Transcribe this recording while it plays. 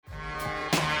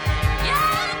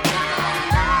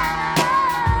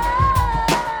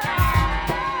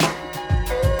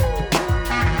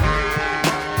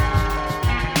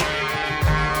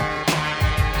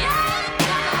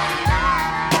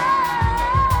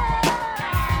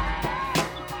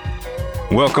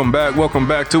Welcome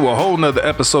back to a whole nother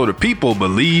episode of People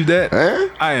Believe That.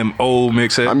 I am Old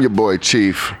Mixhead. I'm your boy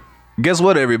Chief. Guess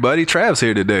what, everybody? Trav's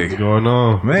here today. What's going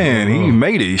on? Man, he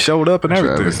made it. He showed up and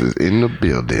everything. Travis is in the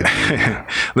building.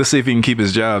 Let's see if he can keep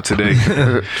his job today.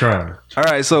 Try. All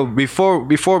right, so before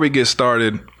we get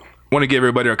started, I want to give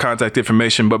everybody our contact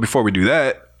information. But before we do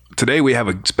that, today we have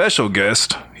a special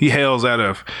guest. He hails out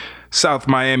of South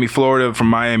Miami, Florida, from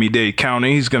Miami-Dade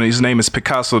County. His name is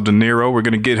Picasso De Niro. We're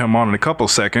going to get him on in a couple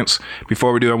seconds.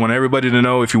 Before we do, I want everybody to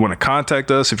know, if you want to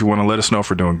contact us, if you want to let us know if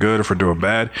we're doing good or if we're doing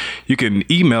bad, you can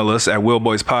email us at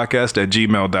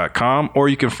willboyspodcast@gmail.com, or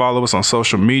you can follow us on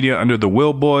social media under the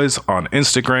Will Boys on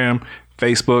Instagram,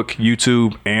 Facebook,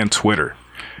 YouTube, and Twitter.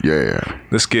 Yeah.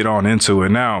 Let's get on into it.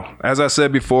 Now, as I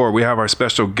said before, we have our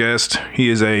special guest. He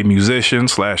is a musician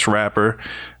 / rapper.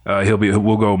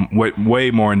 We'll go way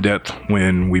more in depth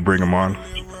when we bring him on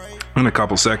in a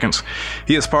couple seconds.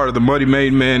 He is part of the Muddy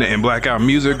Made Men and Blackout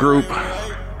Music Group.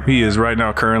 He is right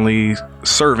now currently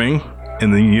serving in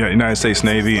the United States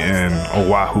Navy in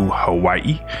Oahu,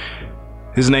 Hawaii.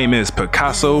 His name is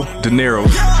Picasso De Niro.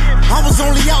 I was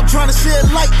only out trying to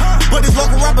shed light, but these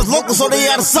local rappers local, so they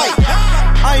out of sight.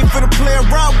 I ain't finna play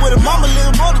around with him. I'ma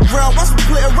live on the ground, watch me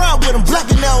play around with him. Black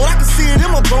and out, I can see it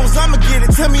in my bones. I'ma get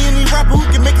it. Tell me any rapper who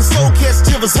can make a soul catch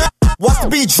shivers. Watch the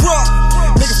beat drop,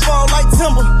 niggas fall like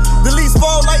timber. The leaves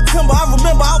fall like timber. I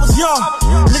remember I was young.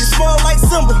 Niggas fall like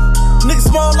Simba. Niggas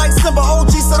fall like Simba.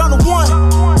 OG said I'm the one.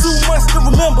 Too much to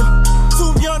remember.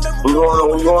 Too young to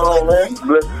remember. What's going on, man?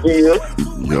 Blessed to be here.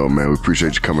 Yo, man, we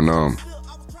appreciate you coming on.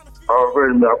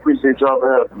 Already, man. I appreciate y'all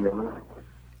for having me, man.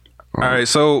 All right,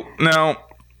 so now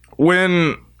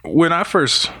when I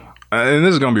first, and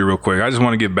this is gonna be real quick, I just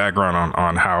want to get background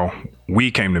on how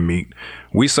we came to meet.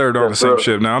 We served on the same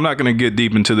ship. Now I'm not gonna get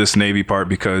deep into this Navy part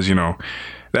because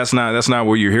that's not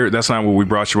what you're here. That's not what we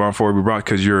brought you on for. We brought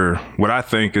because you're what I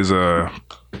think is I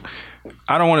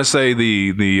don't want to say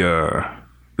the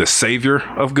savior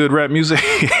of good rap music,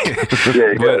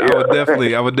 but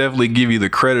I would definitely give you the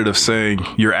credit of saying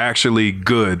you're actually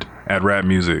good at rap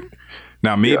music.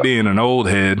 Now, me being an old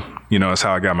head, that's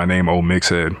how I got my name, Old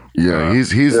Mixhead. Yeah,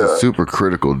 he's a super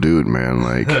critical dude, man.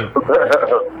 Like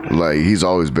he's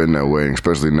always been that way,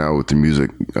 especially now with the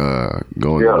music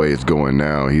going the way it's going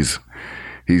now. He's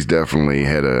definitely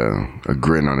had a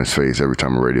grin on his face every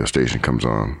time a radio station comes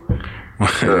on.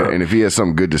 And if he has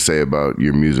something good to say about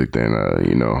your music, then I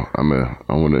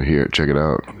want to hear it, check it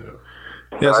out.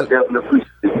 Yes. I definitely appreciate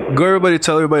it.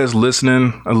 Tell everybody that's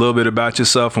listening a little bit about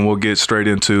yourself, and we'll get straight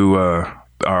into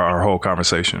our whole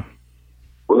conversation.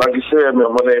 Well, like you said,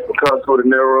 man, my name is Picasso De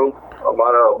Niro. I'm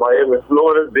out of Miami,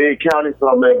 Florida, Dade County, so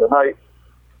I'm in the Heights.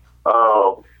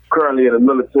 Currently in the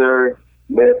military,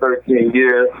 been 13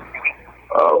 years.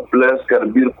 Blessed, got a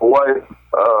beautiful wife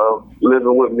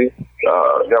living with me.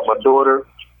 Got my daughter,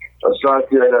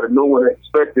 Ashanti. I got a new one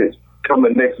expected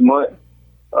coming next month.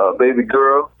 Baby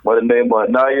girl by the name of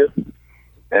Anaya.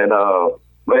 And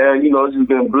man, it's just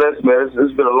been blessed, man.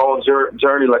 It's been a long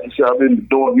journey. Like you said, I've been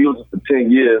doing music for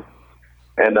 10 years,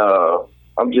 and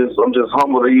I'm just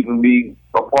humbled to even be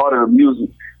a part of the music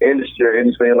industry or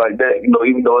anything like that.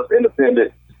 Even though it's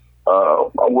independent.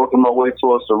 I'm working my way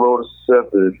towards the road of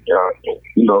success. And,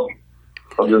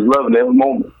 I'm just loving every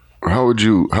moment. How would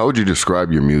you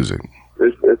describe your music?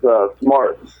 It's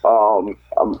smart.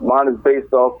 Mine is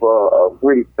based off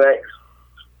gritty facts.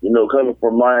 Coming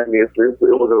from Miami, it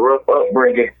was a rough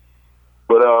upbringing.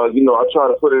 But I try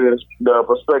to put it in the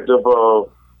perspective of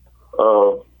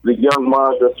the young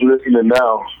minds that's listening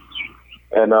now.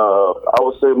 And I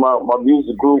would say my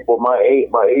music group or my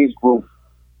age group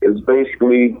is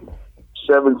basically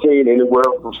 17, anywhere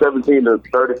from 17 to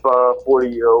 35,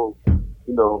 40-year-old,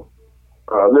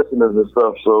 listeners and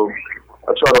stuff. So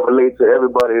I try to relate to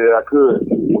everybody that I could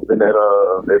within that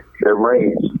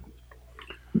range.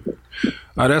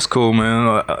 Oh, that's cool,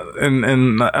 man.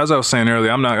 And as I was saying earlier,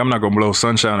 I'm not gonna blow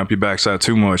sunshine up your backside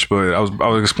too much, but I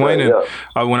was explaining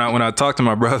when I talked to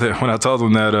my brother, when I told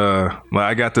him that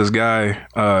I got this guy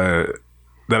that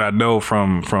I know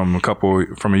from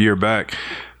a year back.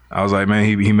 I was like, man,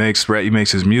 he makes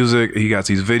his music. He got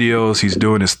these videos. He's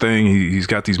doing his thing. He's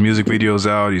got these music videos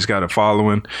out. He's got a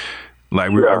following. I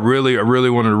really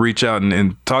wanted to reach out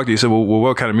and talk to you. He said, well,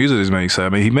 what kind of music does he make? So, I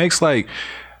mean, he makes and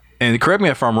correct me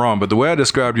if I'm wrong, but the way I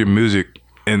described your music,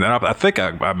 and I think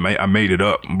I made it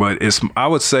up, but I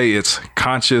would say it's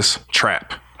conscious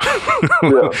trap.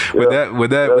 Would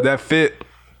that fit?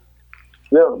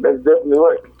 Yeah, that's definitely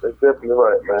right.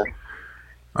 Man.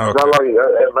 Okay. At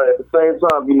the same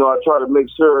time, I try to make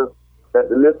sure that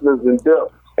the listeners in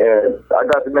depth, and I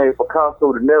got the name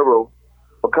Picasso De Niro.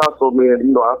 Picasso, man,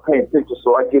 you know, I paint pictures,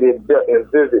 so I get in depth and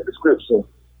vivid description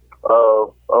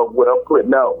of what I'm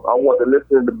putting out. I want the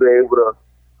listener to be able to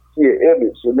see an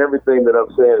image and everything that I'm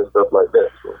saying and stuff like that.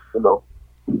 So, you know.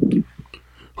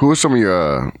 Who are some of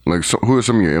your who are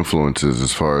some of your influences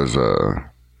as far as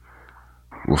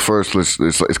well, first,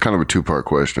 it's kind of a two-part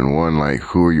question. One, like,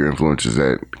 who are your influences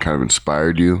that kind of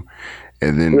inspired you?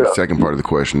 And then the second part of the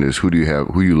question is, who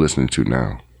are you listening to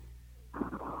now?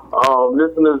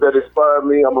 Listeners that inspire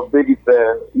me, I'm a Biggie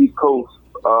fan, East Coast,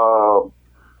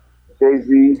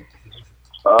 Jay-Z,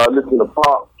 listen to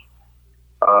Pop,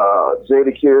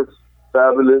 Jadakiss,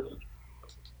 Fabulous,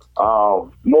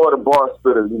 more of the bar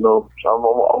spitters, you know. I'm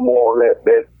more on that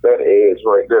edge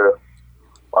right there.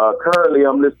 Currently,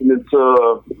 I'm listening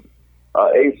to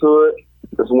Ace Hood.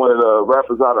 It's one of the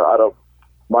rappers out of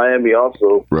Miami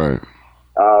also. Right.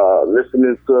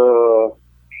 Listening to,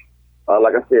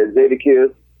 like I said,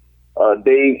 Jadakiss,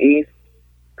 Dave East,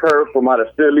 Curve from out of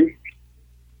Philly.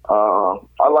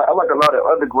 I like a lot of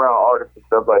underground artists and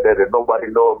stuff like that nobody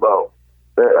know about.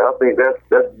 I think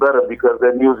that's better because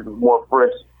their music is more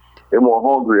fresh and more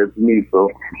hungry to me. So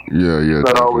yeah,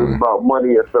 it's not always about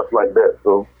money and stuff like that.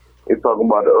 So it's talking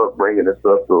about the upbringing and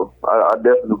stuff. So I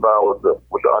definitely vibe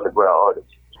with the underground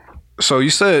artists. So you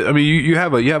said, I mean, you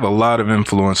have a lot of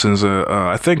influences.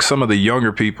 I think some of the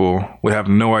younger people would have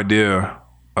no idea,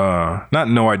 not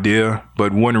no idea,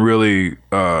 but wouldn't really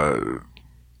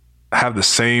have the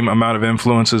same amount of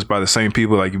influences by the same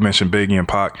people, like you mentioned, Biggie and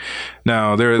Pac.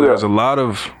 Now there's a lot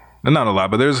of, not a lot,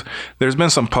 but there's been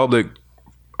some public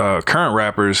current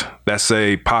rappers that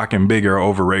say Pac and Biggie are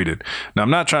overrated. Now I'm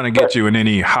not trying to get you in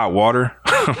any hot water.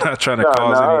 I'm not trying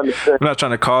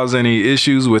to cause any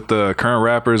issues with the current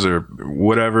rappers or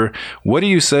whatever. What do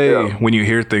you say when you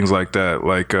hear things like that,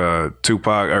 like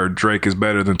Tupac or Drake is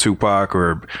better than Tupac,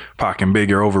 or Pac and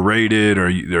Biggie are overrated,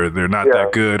 or they're not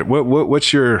that good?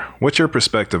 What's your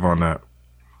perspective on that?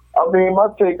 I mean, my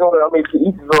take on it, I mean, to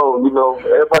each his own, you know,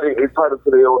 everybody is entitled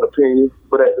to their own opinion,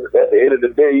 but at the end of the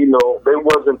day, you know, they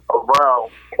wasn't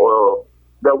around, or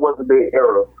that wasn't their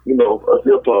era, you know, of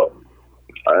hip-hop.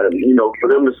 You know, for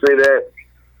them to say that,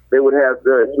 they would have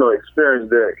to, you know, experience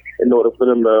that in order for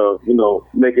them to, you know,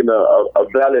 making a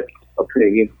valid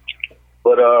opinion.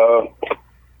 But,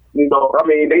 you know, I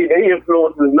mean, they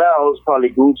influences now is probably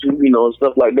Gucci, you know, and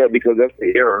stuff like that, because that's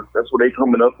the era. That's what they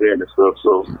coming up there and stuff.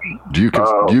 So, do you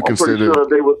consider? Sure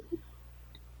they was,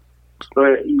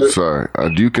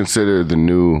 do you consider the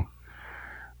new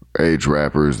age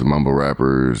rappers, the mumble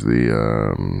rappers,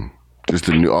 the just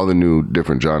all the new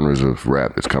different genres of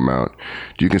rap that's come out?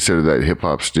 Do you consider that hip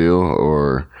hop still,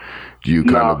 or do you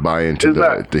kind of buy into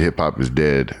the hip hop is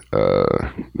dead?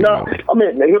 No, I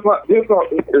mean, the hip hop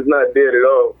is not dead at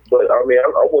all. But I mean,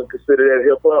 I wouldn't consider that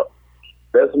hip hop.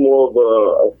 That's more of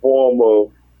a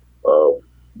form of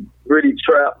gritty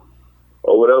trap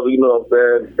or whatever, you know what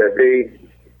I'm saying, that they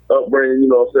upbringing, you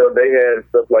know what I'm saying, they had and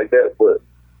stuff like that. But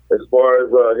as far as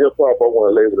hip hop, I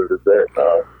want to label it as that.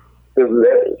 Because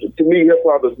to me, hip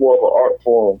hop is more of an art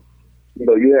form. You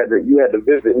know, you had to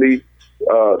vividly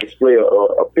display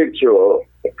a picture or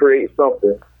create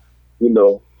something, you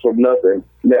know, from nothing,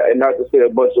 and not to say a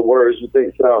bunch of words you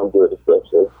think sound good and stuff.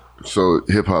 So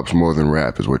hip hop's more than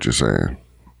rap, is what you're saying?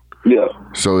 Yeah.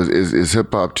 So is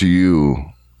hip hop to you?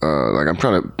 Like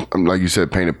I'm like you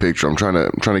said, paint a picture. I'm trying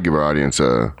to give our audience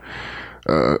a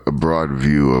broad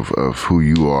view of who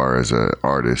you are as an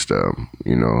artist,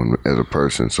 you know, as a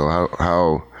person. So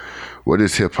what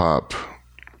is hip hop?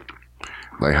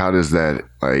 Like, how does that,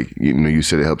 like, you know, you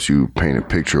said it helps you paint a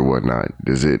picture or whatnot.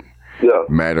 Does it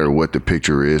matter what the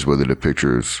picture is, whether the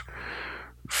picture is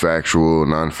factual,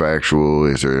 non-factual?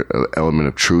 Is there an element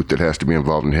of truth that has to be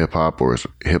involved in hip-hop, or is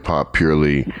hip-hop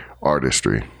purely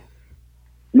artistry?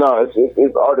 No,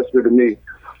 it's artistry to me.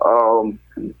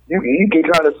 You can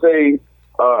kind of say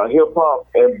hip-hop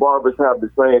and barbers have the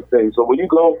same thing. So when you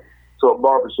go to a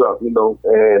barbershop, you know,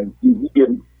 and you get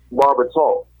barber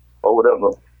talk or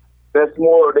whatever, that's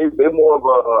more, they're more of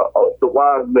the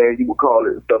wise man, you would call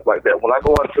it, and stuff like that. When I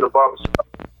go out to the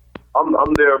barbershop,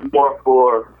 I'm there more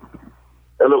for,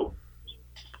 hello?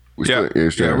 Yeah, we're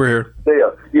here.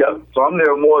 Yeah. So I'm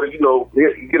there more to, you know,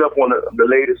 get up on the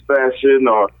latest fashion,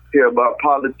 or hear about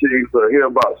politics, or hear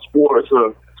about sports,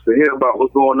 or to hear about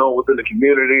what's going on within the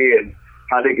community and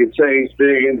how they can change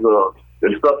things,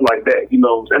 and stuff like that. You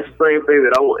know, that's the same thing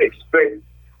that I would expect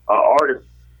artists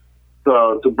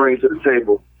to bring to the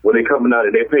table when they're coming out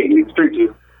and they're painting these pictures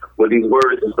with these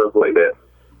words and stuff like that.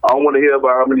 I don't want to hear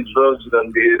about how many drugs you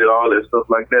done did and all that stuff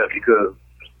like that, because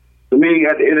to me,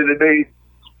 at the end of the day,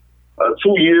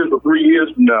 2 years or 3 years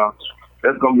from now,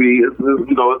 that's going to be,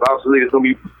 you know, it's obviously it's going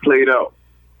to be played out.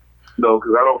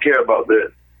 because I don't care about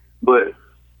that. But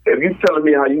if you telling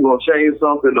me how you gonna change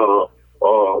something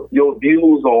or your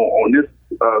views on this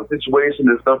situation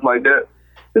and stuff like that,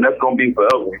 then that's gonna be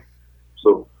forever.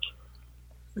 So.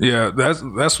 Yeah,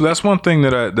 that's one thing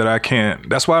that I can't.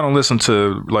 That's why I don't listen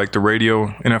to like the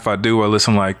radio, and if I do, I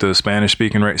listen like the Spanish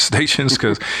speaking stations.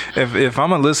 Because if I'm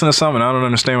gonna listen to something, I don't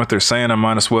understand what they're saying. I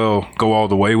might as well go all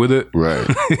the way with it. Right.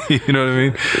 You know what I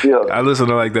mean? Yeah. I listen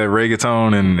to like that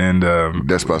reggaeton and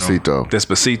Despacito,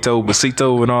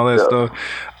 Besito, and all that stuff.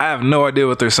 I have no idea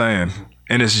what they're saying.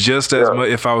 And it's just as much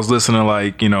if I was listening to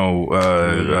like young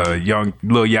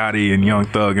Lil Yachty and Young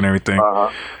Thug and everything.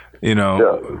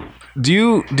 Yeah. Do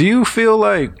you feel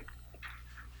like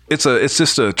it's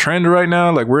just a trend right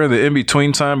now? Like we're in the in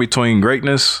between time between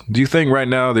greatness. Do you think right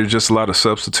now there's just a lot of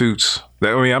substitutes? I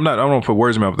don't want to put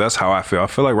words in my mouth, but that's how I feel. I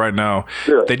feel like right now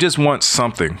they just want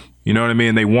something. You know what I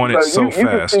mean? They want it so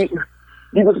fast. You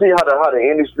can see how the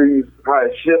industry how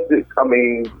it shifted. I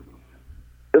mean,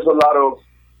 it's a lot of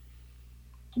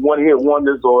one-hit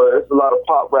wonders, or it's a lot of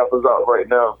pop rappers out right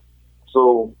now.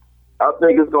 So I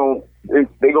think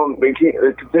they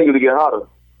continue to get hotter.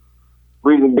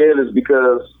 Reason being is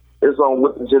because it's on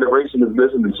what the generation is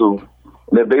listening to.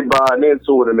 And if they buying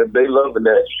into it and if they loving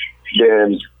that,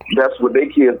 then that's what their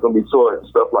kids gonna be taught and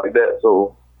stuff like that.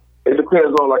 So it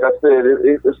depends on, like I said,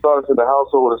 it starts in the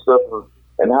household and stuff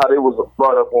and how they was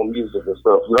brought up on music and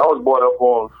stuff. And I was brought up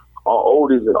on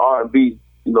oldies and R&B,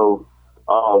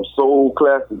 soul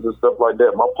classics and stuff like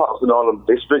that. My pops and all them,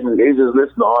 they just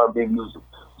listen to R&B music.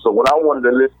 So when I wanted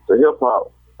to listen to hip hop,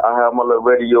 I have my little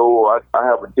radio, I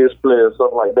have a display and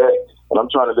stuff like that, and I'm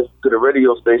trying to listen to the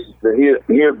radio stations to hear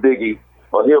Biggie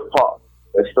or hip hop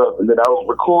and stuff, and then I would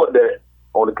record that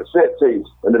on the cassette tapes,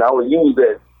 and then I would use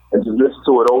that and just listen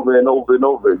to it over and over and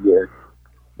over again,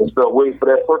 and stuff, waiting for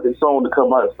that perfect song to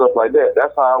come out and stuff like that.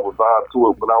 That's how I would vibe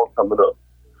to it when I was coming up.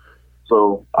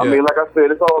 So I mean, like I said,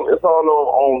 it's all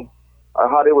on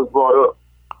how they was brought up.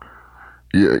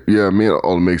 Yeah. Me and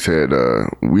All the Mix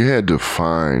we had to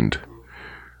find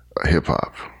hip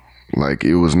hop. Like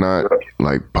it was not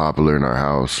like popular in our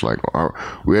house. Like our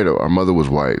mother was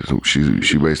white. So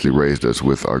she basically raised us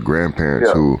with our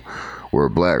grandparents who were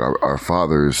black. Our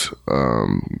father's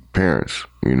parents,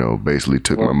 basically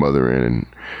took my mother in and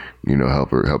help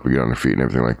her get on her feet and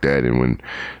everything like that. And when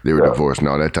they were divorced and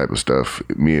all that type of stuff,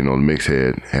 me and All the Mix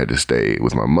had to stay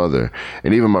with my mother.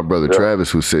 And even my brother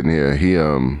Travis, who's sitting here,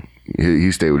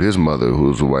 he stayed with his mother, who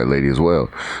was a white lady as well.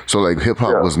 So like hip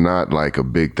hop was not like a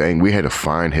big thing. We had to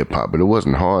find hip hop, but it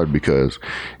wasn't hard because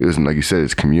it was, like you said,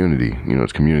 it's community.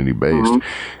 It's community based,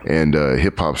 and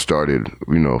hip hop started,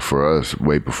 for us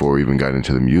way before we even got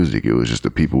into the music. It was just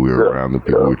the people we were around, the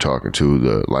people we were talking to,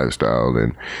 the lifestyle,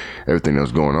 and everything that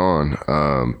was going on.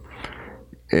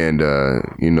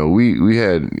 We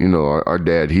had, our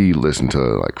dad, he listened to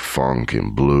like funk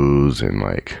and blues and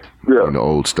like,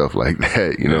 old stuff like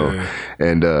that,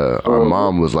 And our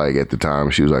mom was like, at the time,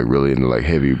 she was like really into like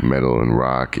heavy metal and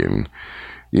rock and,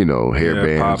 hair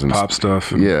bands and pop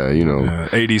stuff. And,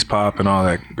 80s pop and all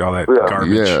that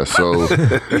garbage. Yeah.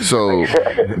 So,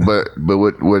 but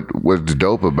what's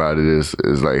dope about it is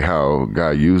like how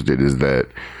God used it is that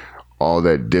all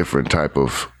that different type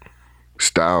of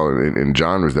style and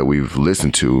genres that we've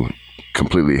listened to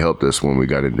completely helped us when we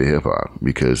got into hip hop,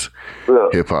 because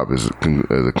hip hop is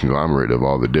a conglomerate of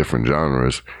all the different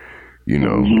genres,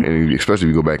 and especially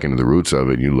if you go back into the roots of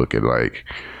it, you look at like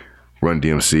Run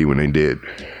DMC when they did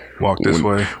Walk This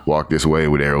Way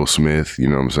with Aerosmith, you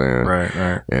know what I'm saying?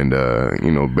 Right. And,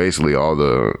 basically all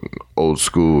the old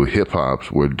school hip hops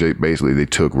were basically they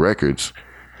took records.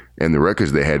 And the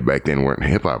records they had back then weren't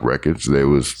hip hop records. There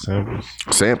was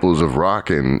samples of rock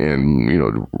and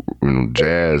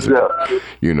jazz,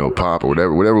 and, pop or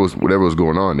whatever was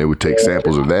going on. They would take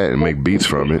samples of that and make beats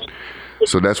from it.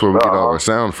 So that's where we get all our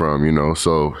sound from,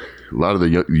 So a lot of the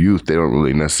youth, they don't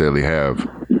really necessarily have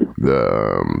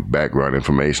the background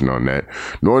information on that,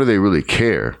 nor do they really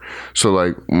care. So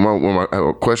like my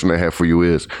question I have for you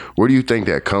is, where do you think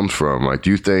that comes from? Like, do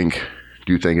you think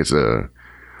it's a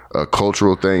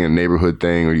cultural thing, a neighborhood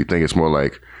thing, or you think it's more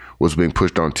like what's being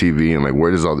pushed on TV, and like where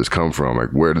does all this come from? Like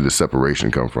where did the separation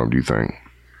come from, do you think?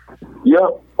 Yeah,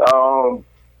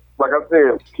 like I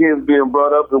said, kids being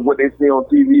brought up and what they see on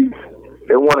TV,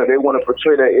 they want to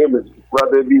portray that image,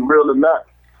 whether it be real or not.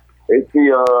 They see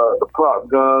the prop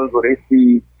guns, or they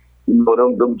see them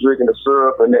drinking the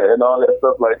syrup and all that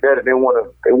stuff like that, and they want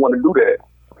to do that,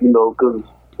 because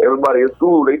everybody at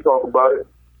school, they talk about it,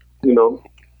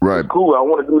 Right. It's cool. I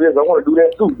want to do this. I want to do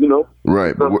that too.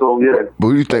 Right. But where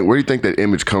do you think that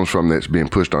image comes from that's being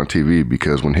pushed on TV?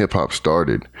 Because when hip hop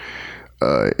started,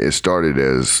 it started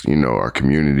as, you know, our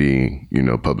community, you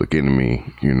know, Public Enemy,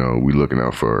 you know, we looking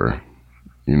out for,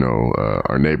 you know,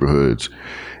 our neighborhoods.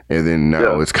 And then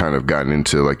now it's kind of gotten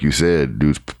into, like you said,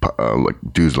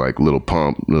 dudes like Lil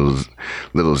Pump, Lil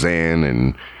Xan,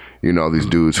 and, you know, all these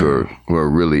dudes who are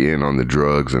really in on the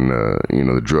drugs and, you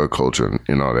know, the drug culture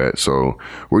and all that. So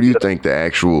where do you think the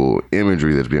actual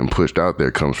imagery that's being pushed out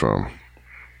there comes from?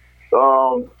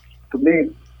 To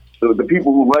me, the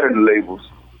people who run the labels,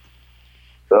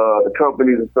 the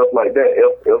companies and stuff like that,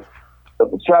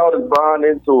 if a child is buying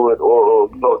into it or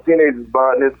you know, a teenager is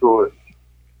buying into it,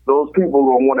 those people are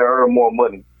going to want to earn more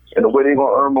money. And the way they're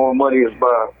going to earn more money is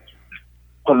by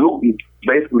polluting,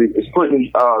 basically. It's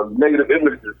putting negative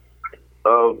images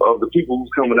of the people who's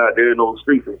coming out there in those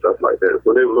streets and stuff like that.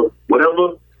 So they will,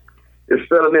 whatever is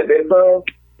selling at their time,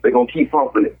 they're going to keep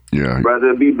pumping it. Yeah.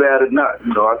 Whether it be bad or not.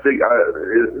 You know, I think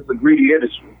it's a greedy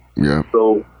industry. Yeah.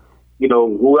 So, you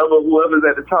know, whoever's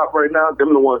at the top right now,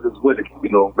 them the ones that's winning, you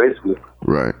know, basically.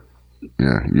 Right.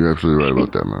 Yeah, you're absolutely right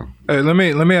about that, man. Hey, let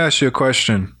me ask you a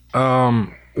question.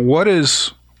 What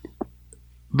is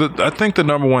I think the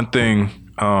number one thing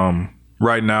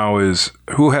right now is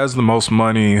who has the most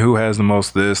money, who has the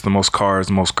most this, the most cars,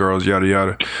 the most girls, yada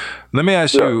yada. Let me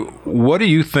ask you, what do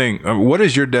you think? What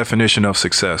is your definition of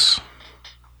success?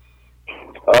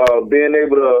 Being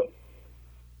able to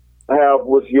have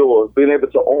what's yours, being able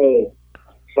to own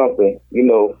something, you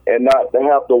know, and not to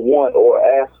have to want or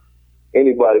ask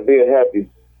anybody. Being happy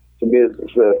to me is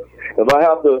success. If I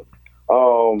have to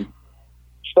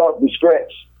start from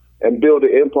scratch and build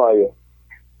an empire,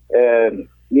 and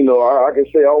you know, I can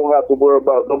say I don't have to worry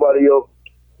about nobody else.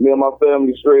 Me and my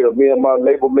family straight, or me and my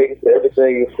label mates,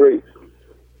 everything is straight.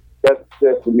 That's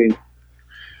success to me.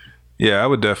 Yeah, I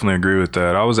would definitely agree with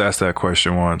that. I was asked that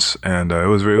question once, and it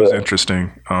was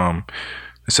interesting. They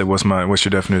said, "What's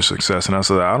your definition of success?" And I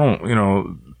said, "I don't, you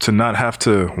know, to not have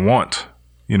to want.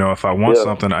 You know, if I want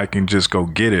something, I can just go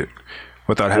get it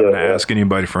without having to ask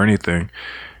anybody for anything."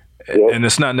 And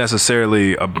it's not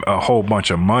necessarily a whole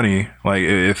bunch of money. Like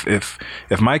if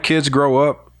my kids grow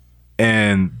up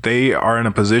and they are in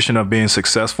a position of being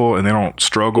successful and they don't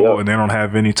struggle and they don't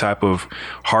have any type of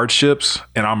hardships,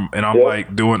 and I'm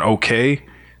like doing okay,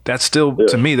 that's still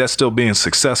to me, that's still being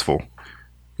successful.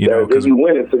 You know, because you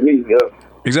win it to me.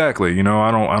 Exactly. You know, I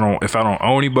don't if I don't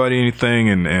owe anybody anything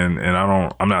and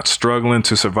I'm not struggling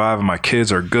to survive and my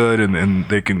kids are good and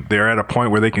they're at a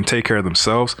point where they can take care of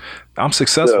themselves, I'm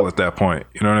successful at that point.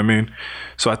 You know what I mean?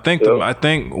 So I think I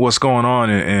think what's going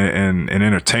on in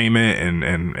entertainment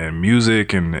and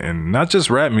music and not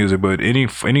just rap music, but any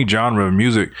genre of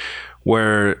music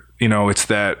where, you know, it's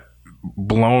that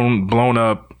blown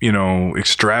up, you know,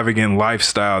 extravagant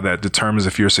lifestyle that determines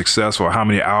if you're successful. How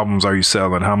many albums are you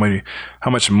selling? How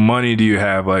much money do you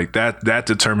have? Like that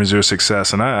determines your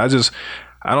success. And I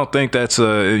don't think that's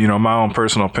you know, my own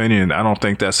personal opinion. I don't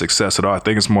think that's success at all. I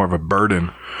think it's more of a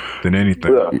burden than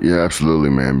anything. Yeah,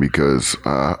 absolutely, man. Because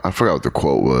I forgot what the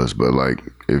quote was, but like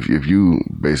if you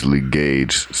basically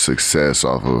gauge success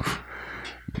off of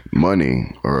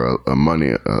money or an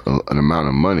amount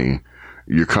of money,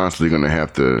 you're constantly going to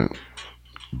have to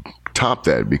top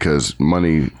that because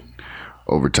money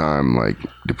over time like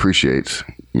depreciates,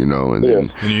 you know, and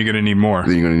then you're going to need more.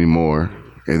 Then you're going to need more,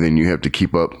 and then you have to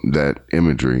keep up that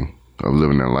imagery of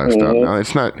living that lifestyle. Now,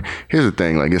 it's not. Here's the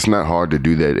thing: like, it's not hard to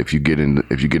do that if you get into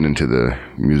the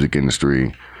music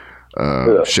industry,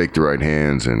 shake the right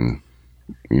hands, and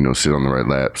you know, sit on the right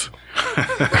laps.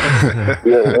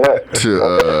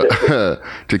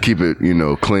 To keep it, you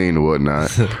know, clean or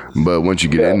whatnot. But once you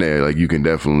get in there, like, you can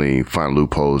definitely find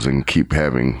loopholes and keep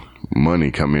having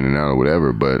money come in and out or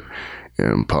whatever. But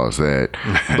pause that.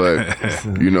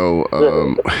 But you know,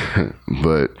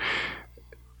 but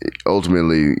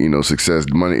ultimately, you know, success,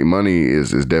 money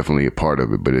is definitely a part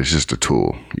of it, but it's just a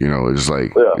tool. You know, it's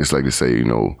like it's like to say, you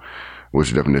know,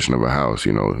 what's your definition of a house?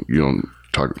 You know, you don't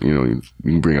talk, you know, you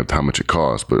can bring up how much it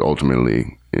costs, but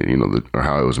ultimately, you know, or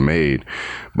how it was made,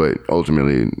 but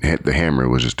ultimately the hammer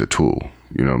was just a tool.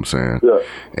 You know what I'm saying? Yeah.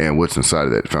 And what's inside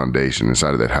of that foundation,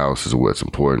 inside of that house, is what's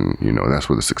important. You know, and that's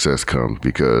where the success comes.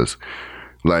 Because,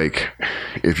 like,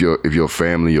 if your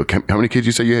family, how many kids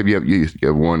you say you have? You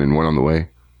have one and one on the way.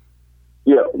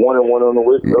 Yeah, one and one on the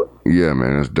way. Yeah,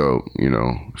 man, that's dope. You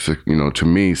know, to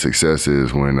me, success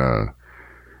is when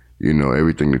you know,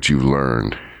 everything that you've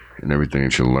learned and everything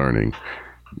that you're learning,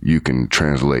 you can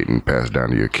translate and pass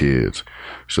down to your kids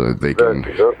so that they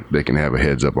can have a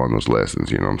heads up on those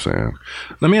lessons. You know what I'm saying?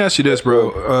 Let me ask you this,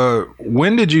 bro.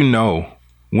 When did you know?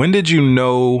 When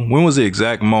was the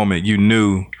exact moment you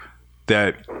knew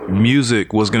that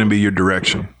music was going to be your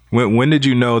direction? When did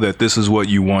you know that this is what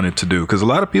you wanted to do? Because a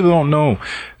lot of people don't know.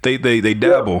 They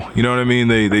dabble. You know what I mean?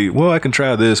 They I can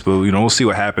try this, but we'll see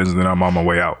what happens, and then I'm on my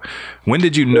way out. When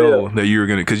did you know that you were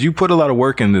gonna? Because you put a lot of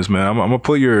work in this, man. I'm gonna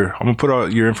put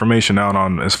all your information out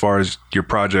on as far as your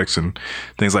projects and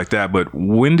things like that. But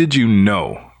when did you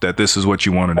know that this is what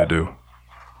you wanted to do?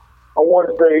 I want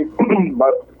to say my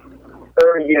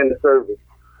third year in the service.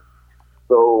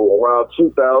 So around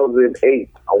 2008,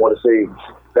 I want to say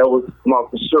that was my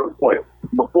for sure point.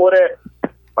 Before that,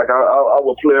 like I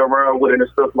would play around with it and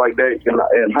stuff like that. In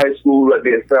high school, I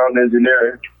did sound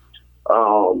engineering.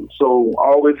 So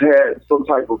I always had some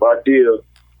type of idea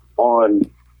on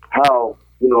how,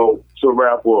 to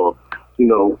rap or,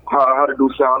 how to do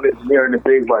sound engineering and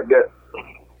things like that.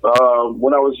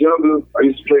 When I was younger, I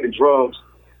used to play the drums.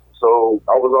 So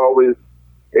I was always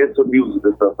into music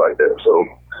and stuff like that. So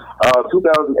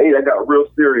 2008, I got real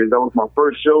serious. That was my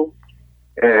first show.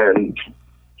 And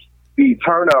the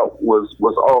turnout was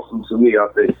awesome to me, I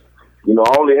think.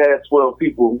 I only had 12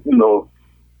 people, in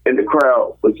the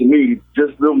crowd. But to me,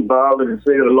 just them bowing and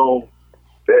singing along,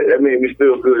 that made me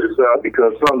feel good inside,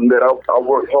 because something that I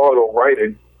worked hard on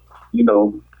writing,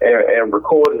 and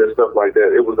recording and stuff like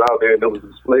that, it was out there and it was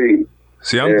displayed.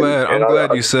 See, I'm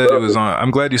glad you said it was on. I'm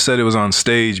glad you said it was on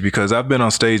stage, because I've been on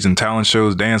stage in talent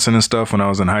shows, dancing and stuff when I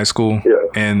was in high school. Yeah.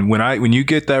 And when I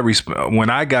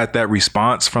got that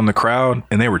response from the crowd,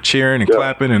 and they were cheering and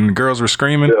clapping, and the girls were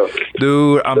screaming,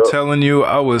 dude, I'm telling you,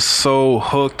 I was so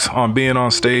hooked on being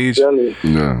on stage.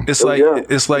 Yeah. It's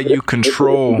like you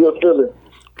control.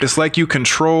 It's like you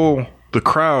control the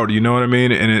crowd, you know what I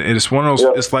mean? And it's one of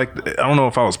those, it's like, I don't know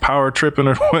if I was power tripping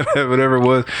or whatever it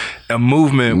was. A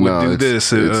movement would do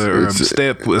this, or a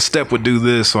step would do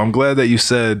this. So I'm glad that you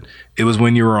said it was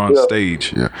when you were on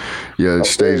stage. Yeah,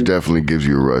 stage definitely gives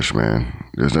you a rush, man.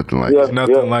 There's nothing like it.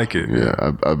 Nothing like it. Yeah,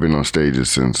 I've been on stages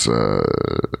since,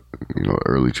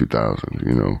 early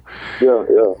 2000s, Yeah.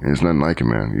 And it's nothing like it,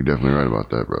 man. You're definitely right about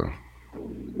that, bro.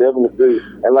 Definitely.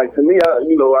 And like, to me, I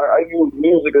use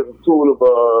music as a tool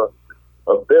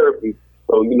of therapy.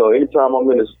 So, anytime I'm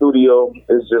in the studio,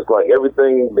 it's just like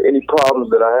everything, any problems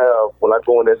that I have when I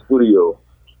go in that studio,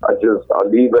 I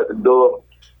leave at the door,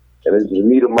 and it's just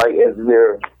me, the mic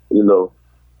engineer,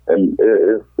 and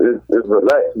it's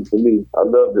relaxing to me. I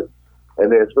love it.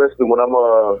 And then especially when I'm,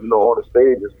 on the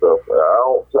stage and stuff, I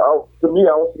don't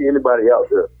see anybody out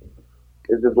there.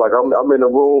 It's just like I'm in a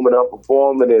room and I'm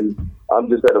performing, and I'm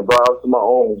just at a vibe to my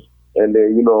own. And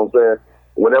then,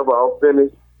 whenever I'm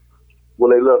finished,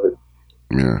 they love it.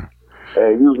 Yeah.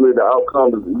 And usually the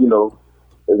outcome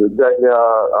is exactly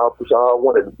how I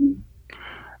want it to be.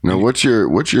 Now, what's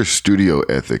your studio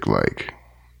ethic like?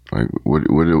 Like,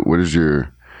 what is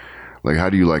your, like,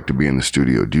 how do you like to be in the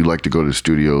studio? Do you like to go to the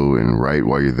studio and write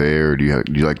while you're there? Or do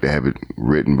you like to have it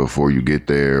written before you get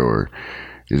there, or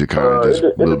is it kind of just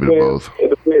a little bit of both? It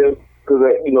depends, because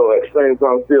at the same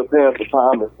time I'm still paying for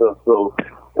time and stuff. So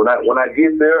when I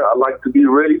get there, I like to be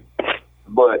ready,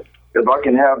 but if I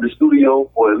can have the studio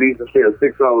for at least, say, a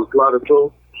 6 hour slot or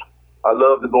so, I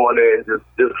love to go in there and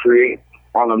just create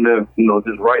on them there,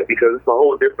 just write, because it's a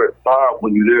whole different vibe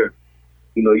when you're there.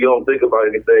 You don't think about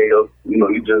anything else.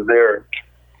 You're just there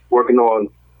working on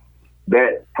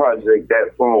that project,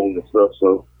 that song and stuff.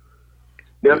 So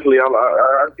definitely,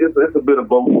 it's a bit of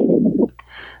both.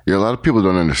 Yeah, a lot of people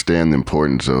don't understand the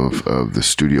importance of the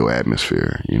studio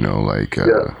atmosphere.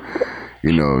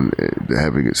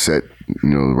 Having it set,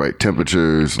 the right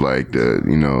temperatures, like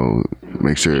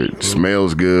make sure it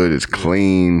smells good, it's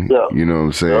clean. Yeah. You know what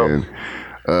I'm saying?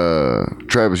 Yeah.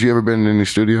 Travis, you ever been in any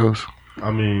studios?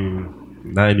 I mean,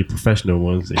 not any professional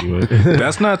ones anyway.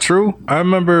 That's not true. I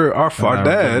remember our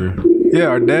dad. Yeah,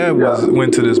 our dad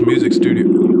went to this music studio.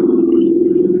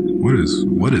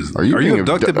 What is? Are you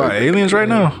abducted by aliens right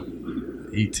now?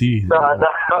 E.T. What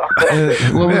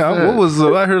was?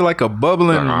 I heard like a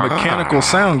bubbling mechanical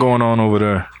sound going on over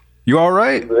there. You all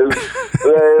right?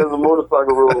 It's a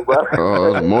motorcycle room, bro.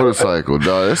 Oh, it's a motorcycle,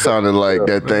 dog. It sounded like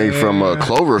that thing from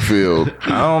Cloverfield.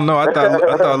 I don't know. I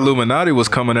thought Illuminati was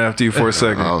coming after you for a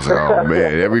second. I was like, oh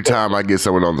man! Every time I get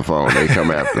someone on the phone, they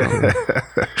come after them.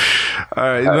 All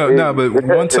right, no, but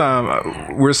one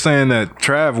time we're saying that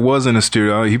Trav was in the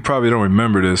studio. He probably don't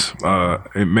remember this.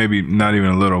 Maybe not even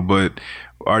a little, but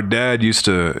our dad used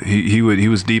to. He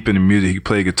was deep into music. He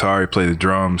played guitar. He played the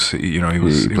drums. He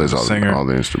plays a singer. All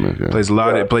the instruments. Yeah. Plays a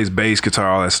lot. Plays bass guitar,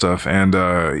 all that stuff. And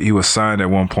he was signed at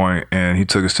one point, and he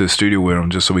took us to the studio with him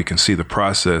just so we can see the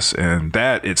process. And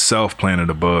that itself planted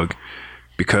a bug,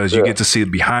 because you get to see it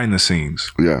behind the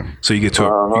scenes. Yeah. So you get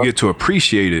to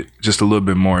appreciate it just a little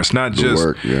bit more. It's not just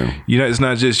work, it's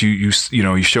not just you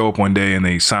show up one day and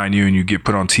they sign you and you get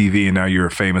put on TV and now you're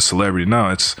a famous celebrity. No,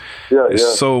 it's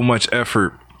so much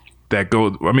effort that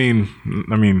goes. I mean,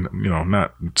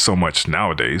 not so much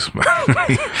nowadays. But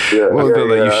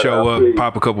you show up,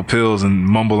 pop a couple pills, and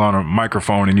mumble on a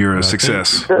microphone, and you're a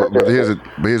success. But here's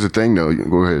the thing, though.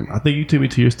 Go ahead. I think you took me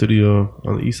to your studio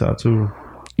on the east side too.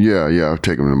 Yeah, I've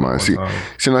taken him to mine. See,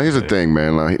 now here's the thing,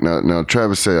 man. Like, now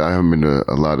Travis said I haven't been to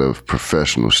a lot of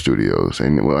professional studios,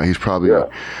 and he's probably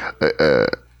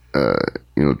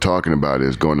talking about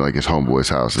is going to like his homeboy's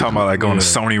house. Talking about like going to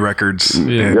Sony Records. He's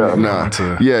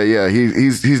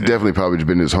definitely probably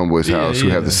been to his homeboy's house who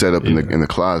have the setup in the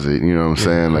closet. You know what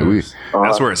I'm saying? Like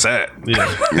that's where it's at. Yeah,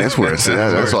 that's where it's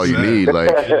at. That's all you need.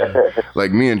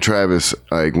 Like me and Travis,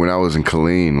 like when I was in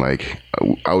Killeen, like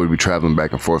I would be traveling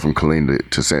back and forth from Killeen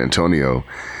to San Antonio,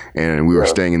 and we were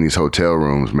staying in these hotel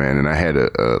rooms, man. And I had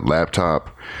a laptop,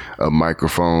 a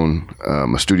microphone,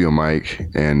 a studio mic,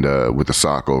 and with a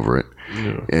sock over it.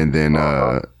 Yeah. And then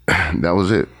that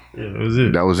was it. Yeah, that was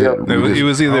it. That was it. It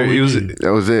was either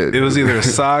It was either a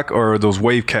sock or those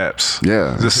wave caps.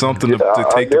 Yeah, just something to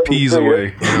take the peas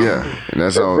away. Yeah, and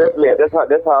that's all.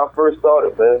 That's how I first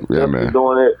started, man. Yeah, man.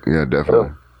 Doing it. Yeah,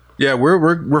 definitely. Yeah,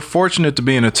 we're fortunate to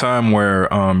be in a time where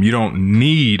you don't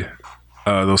need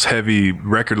those heavy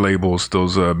record labels,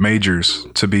 those majors,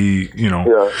 to be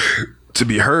to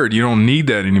be heard. You don't need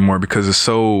that anymore because it's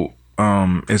so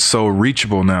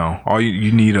reachable now. All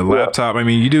you need a laptop. I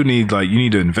mean, you do need you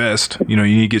need to invest. You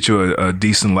need to get you a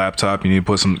decent laptop. You need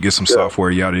to get some software.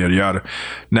 Yada yada yada.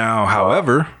 Now,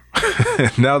 however,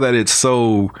 now that it's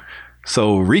so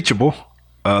reachable,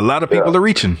 a lot of people are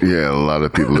reaching. Yeah, a lot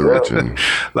of people are reaching.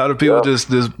 A lot of people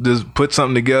just put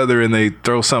something together and they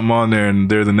throw something on there and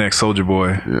they're the next Soulja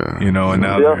Boy. Yeah, and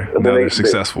now they're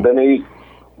successful. Then they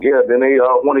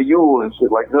want to use and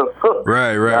shit like that.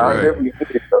 Right.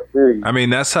 I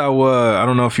mean, that's how. I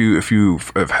don't know if you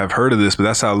have heard of this, but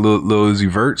that's how Lil Uzi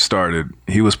Vert started.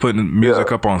 He was putting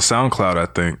music up on SoundCloud, I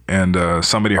think, and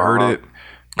somebody heard it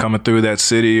coming through that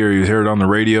city, or he heard it on the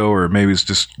radio, or maybe it's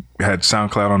just had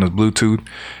SoundCloud on his Bluetooth,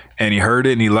 and he heard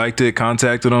it and he liked it,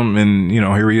 contacted him, and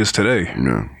here he is today.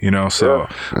 So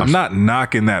I'm not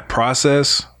knocking that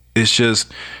process. It's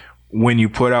just when you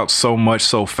put out so much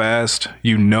so fast,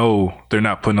 they're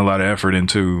not putting a lot of effort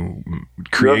into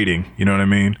creating. You know what I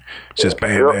mean? It's just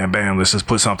bam, bam. Let's just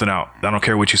put something out. I don't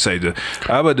care what you say. But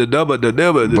here's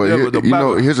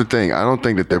the thing. I don't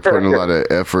think that they're putting a lot of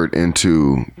effort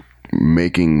into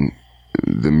making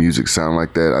the music sound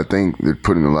like that. I think they're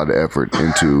putting a lot of effort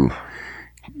into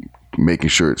making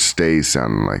sure it stays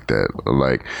sounding like that.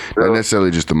 Like, not necessarily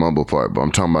just the mumble part, but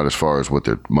I'm talking about as far as what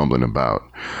they're mumbling about.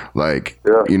 Like,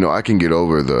 I can get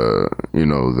over the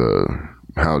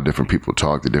how different people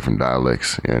talk, the different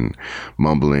dialects and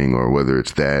mumbling, or whether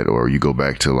it's that, or you go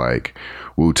back to like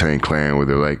Wu-Tang Clan where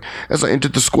they're like, as I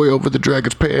entered the square over the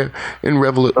dragon's pair in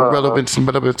relevance and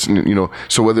relevance,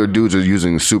 so whether dudes are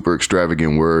using super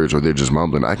extravagant words or they're just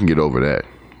mumbling, I can get over that.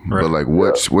 Right. But like,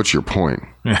 what's your point?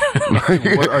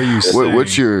 What are you saying?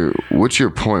 What's your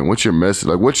point? What's your message?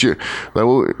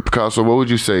 Picasso, what would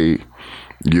you say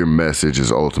your message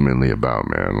is ultimately about,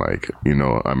 man? Like,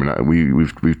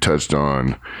 we've touched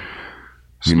on,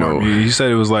 you said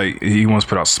it was like he wants to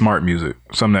put out smart music,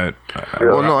 something that.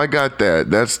 Well, no, I got that.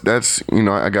 That's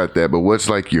I got that. But what's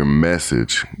like your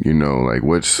message? Like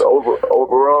what's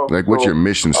overall? Like what's your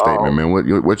mission statement, man?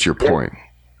 What's your point?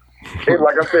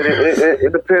 Like I said,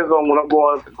 it depends on what I'm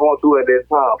going through at that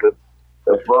time.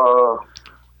 If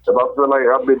I feel like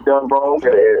I've been done wrong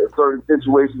in certain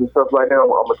situations and stuff like that, I'm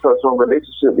gonna touch on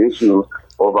relationship issues.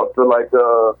 Or if I feel like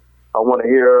I want to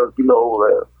hear,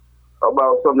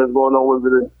 about something that's going on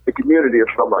within the community or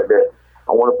something like that,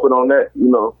 I want to put on that,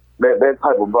 that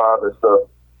type of vibe and stuff.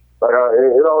 Like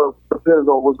it all depends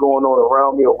on what's going on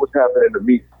around me or what's happening to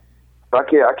me. I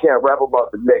can't rap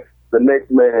about the next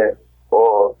man.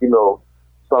 Or,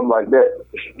 something like that.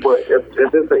 But if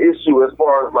it's an issue as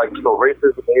far as, like,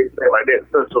 racism and anything like that,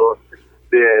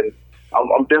 then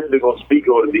I'm definitely going to speak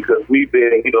on it because we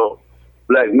being,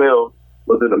 black male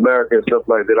within America and stuff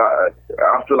like that,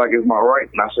 I feel like it's my right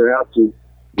and I should have to.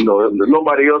 If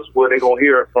nobody else would, they're going to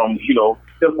hear it from,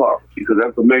 hip-hop because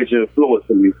that's a major influence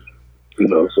to me.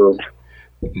 So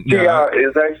T.I.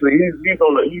 is actually, he's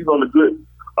on a good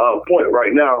point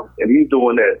right now, and he's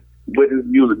doing that with his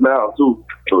music now too.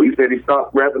 So he said he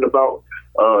stopped rapping about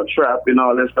trap and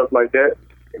all that stuff like that,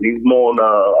 And he's more on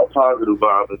a positive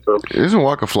vibe and stuff. Isn't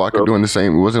Waka Flocka doing the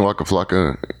same? Wasn't Waka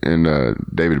Flocka and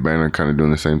David Banner kind of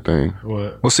doing the same thing?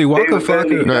 What? Well, see, Waka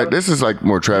Flocka. No, this is like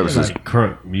more Travis's. Like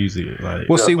crunk music. Like,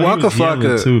 Well, see, Waka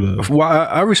Flocka. Too,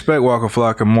 I respect Waka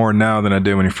Flocka more now than I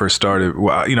did when he first started.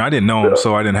 Well, I didn't know him,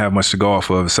 so I didn't have much to go off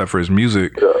of except for his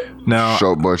music. Now,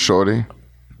 Short Boy Shorty.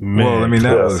 Man, well, I mean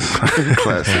that was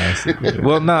classic.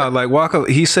 well, no, like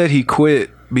Waka. He said he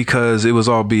quit because it was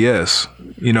all BS.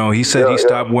 You know, he said he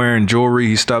stopped wearing jewelry.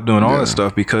 He stopped doing all that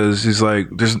stuff because he's like,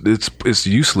 it's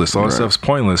useless. All that stuff's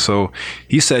pointless. So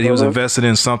he said he was invested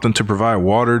in something to provide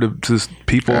water to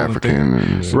people.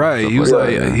 African, right? He was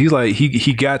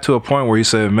he got to a point where he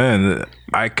said, "Man,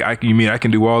 you mean I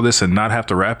can do all this and not have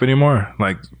to rap anymore?"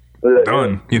 Like.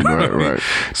 Done, you know. Right.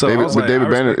 So David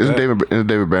Banner isn't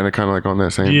David Banner kind of like on that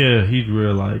same? Yeah, he's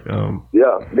real like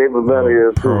David Banner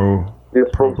is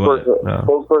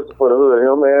spokesperson for the hood.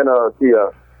 Him and T.I.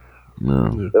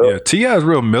 Yeah, T.I. is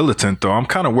real militant though. I'm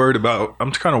kind of worried about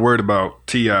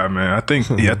T.I., man. I think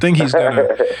he's gonna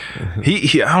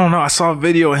he I don't know. I saw a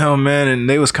video of him, man, and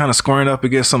they was kind of squaring up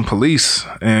against some police,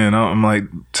 and I'm like,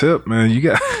 Tip, man, you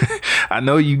got I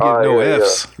know you get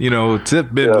F's. You know,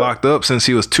 Tip been locked up since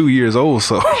he was 2 years old,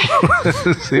 so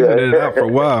he's been in and out for a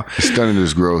while. Stunning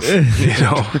his growth. You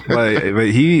know,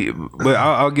 but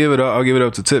I'll give it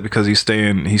up to Tip because he's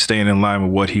staying in line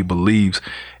with what he believes,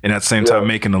 and at the same time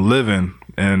making a living.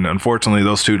 And unfortunately,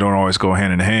 those two don't always go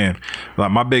hand in hand. Like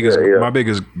my biggest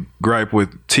gripe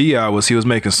with T.I. was he was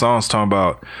making songs talking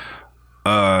about,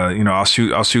 I'll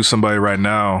shoot somebody right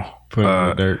now. Put him in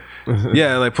the dirt.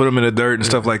 Yeah, like put him in the dirt and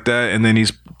stuff like that. And then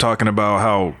he's talking about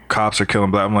how cops are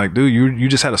killing black. I'm like, dude, you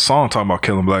just had a song talking about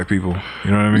killing black people.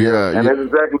 You know what I mean? Yeah. And that's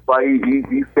exactly why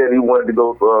he said he wanted to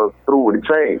go through with the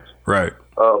change. Right.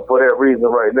 For that reason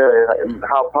right there, and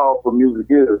how powerful music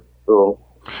is. So.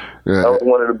 Yeah. That was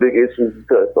one of the big issues he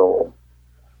touched on.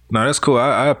 No, that's cool.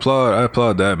 I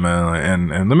applaud that,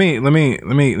 man. And let me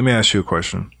ask you a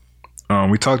question.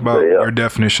 We talked about your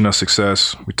definition of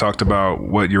success. We talked about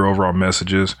what your overall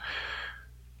message is.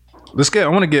 I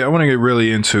want to get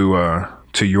really into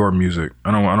to your music.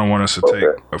 I don't want us to take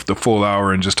the full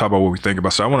hour and just talk about what we think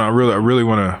about. So I really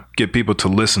want to get people to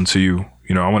listen to you.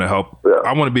 You know, I want to help. Yeah.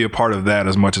 I want to be a part of that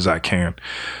as much as I can.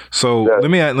 So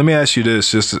let me ask you this,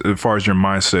 just as far as your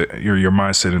mindset, your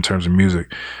mindset in terms of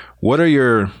music. Who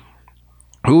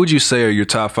would you say are your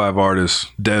top 5 artists,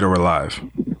 dead or alive?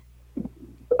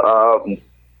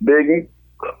 Biggie,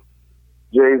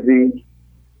 Jay-Z,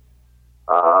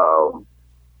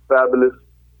 Fabulous,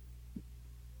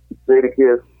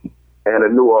 Jadakiss, and a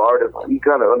newer artist. He's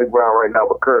kind of underground right now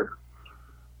with Kurt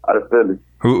out of Philly.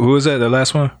 Who is that? The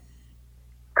last one?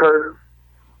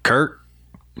 Kurt?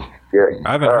 Yeah.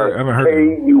 I haven't heard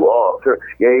K-U-R. Kurt.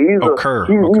 Yeah, he's Kurt.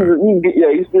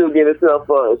 He's still getting himself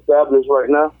established right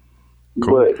now.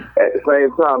 Cool. But at the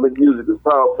same time, his music is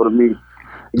powerful to me.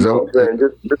 You know what I'm saying?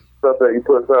 Just stuff that he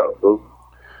puts out. So.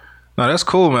 No, that's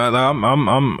cool, man.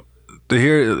 I'm to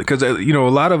hear, because a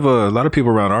lot of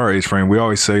people around our age frame, we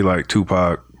always say like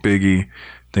Tupac, Biggie,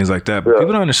 things like that. But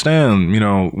people don't understand.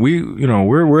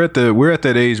 We're at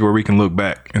that age where we can look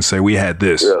back and say we had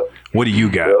this. Yeah. What do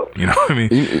you got? Yeah. You know what I mean?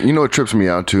 You know what trips me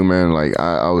out too, man? Like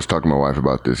I was talking to my wife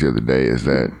about this the other day. Is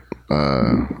that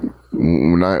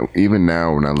when I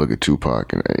look at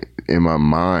Tupac, and in my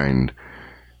mind,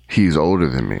 he's older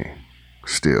than me.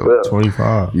 Still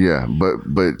 25. Yeah, but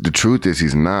the truth is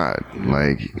he's not.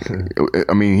 Like,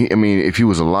 I mean, if he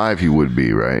was alive, he would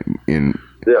be, right?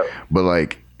 But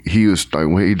like he was like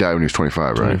when he died when he was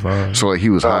 25, right? 25. So like he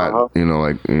was hot,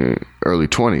 like early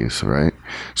 20s, right?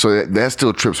 So that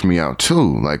still trips me out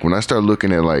too. Like when I start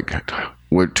looking at like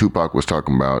what Tupac was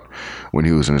talking about when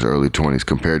he was in his early 20s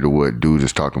compared to what dude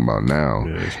is talking about now,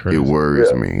 it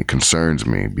worries me. It concerns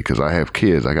me because I have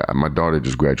kids. My daughter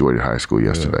just graduated high school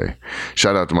yesterday.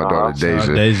 Shout out to my daughter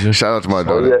Deja. Shout out to my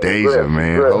daughter Deja,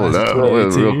 man. Hold up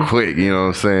real quick. You know what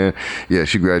I'm saying? Yeah,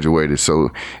 she graduated. So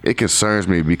it concerns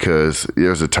me because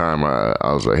there's a time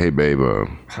I was like, hey, babe,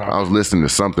 I was listening to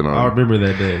something on. I remember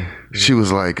that day. She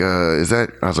was like, is that?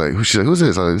 I was like, she said, who's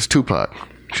this? I was like, it's Tupac.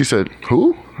 She said,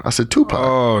 who? I said, Tupac.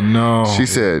 Oh, no. She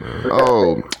said,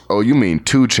 oh, you mean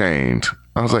 2 Chainz.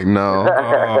 I was like, no.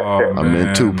 I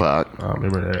meant Tupac. I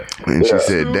remember that. And she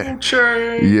said that.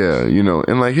 Yeah,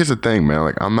 and like, here's the thing, man.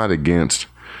 Like, I'm not against,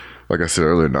 like I said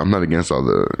earlier, I'm not against all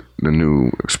the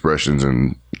new expressions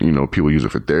and, people use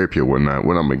it for therapy or whatnot.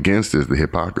 What I'm against is the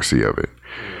hypocrisy of it.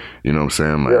 You know what I'm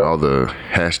saying? Like, all the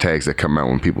hashtags that come out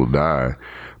when people die.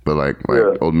 But like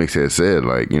Old Mix had said,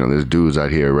 like, there's dudes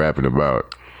out here rapping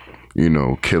about,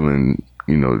 killing,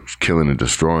 killing and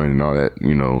destroying and all that,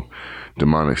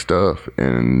 demonic stuff,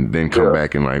 and then come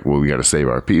back and like, well, we got to save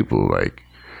our people. Like,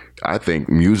 I think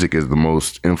music is the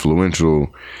most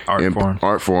influential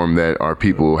art form that our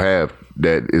people have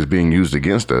that is being used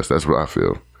against us. That's what I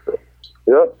feel.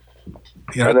 Yep.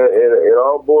 Yeah. And it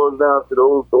all boils down to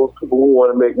those people who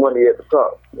want to make money at the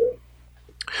top.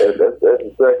 That's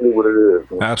exactly what it is.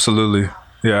 Absolutely.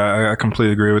 Yeah, I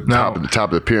completely agree with that.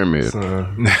 Top of the pyramid.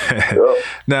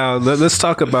 Now let's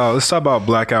talk about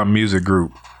Blackout Music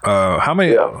Group. How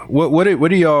many? Yeah. What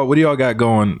do y'all got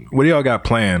going? What do y'all got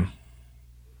planned?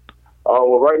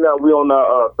 Well, right now we on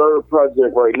our third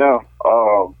project right now.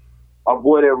 Our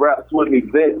boy that raps with me,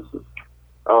 Vince. He's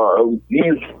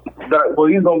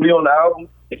gonna be on the album,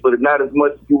 but not as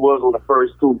much as he was on the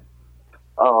first two.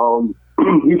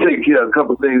 He taking care of a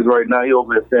couple things right now. He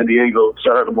over in San Diego.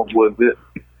 Shout out to my boy Vince.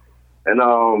 And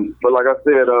but like I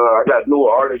said, I got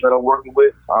newer artists that I'm working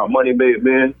with. Money Made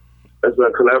Men. That's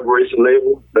a collaboration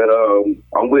label that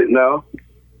I'm with now,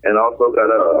 and also got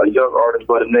a young artist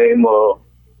by the name of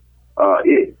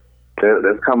It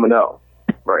that's coming out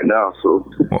right now. So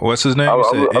what's his name?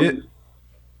 It?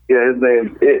 Yeah, his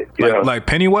name's It. Like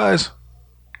Pennywise?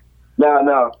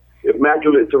 No,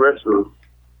 Immaculate Terrestrial.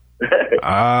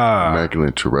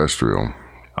 Immaculate Terrestrial.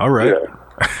 All right. Yeah.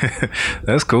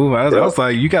 That's cool. I was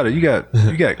like, you got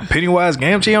Pennywise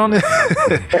Gamgee on it.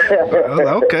 I was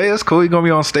like, okay, that's cool. You're gonna be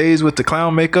on stage with the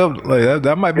clown makeup. Like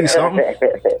that might be something.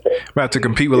 Might have to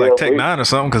compete with like Tech Nine or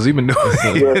something because he's been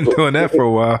doing that for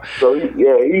a while. So he's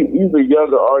a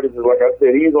younger artist. Like I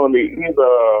said, he has an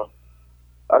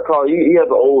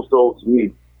old soul to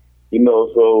me.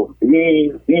 So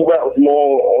he raps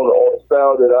more on the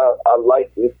style that I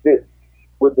like. It fits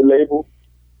with the label.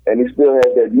 And he still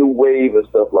has that new wave and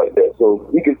stuff like that. So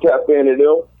he can tap into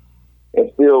them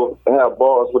and still have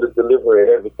bars with his delivery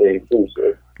and everything too.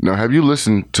 So. Now, have you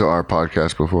listened to our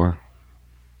podcast before?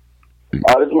 This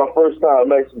is my first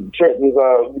time actually. Trent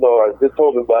I just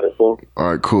told me about it. So. All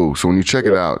right, cool. So when you check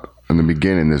it out, in the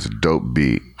beginning, there's a dope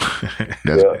beat.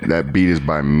 That beat is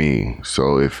by me.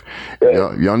 So if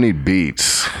y'all need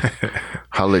beats,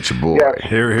 holla at your boy. Yeah.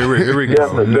 Here we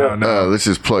go. No. Let's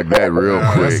just plug that real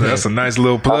quick. That's a nice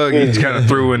little plug you just kind of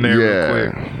threw in there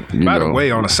real quick. By the way,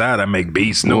 on the side, I make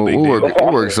beats.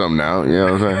 We'll work something out. You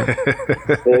know what I'm saying?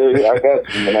 I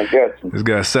got you, man. I got you. This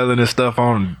guy's selling this stuff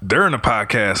on during the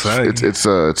podcast. Right? It's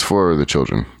for the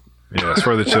children. Yeah, it's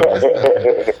for the children.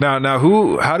 Now,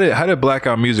 how did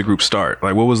Blackout Music Group start?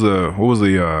 Like, what was the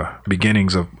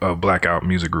beginnings of Blackout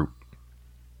Music Group?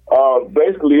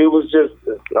 Basically, it was just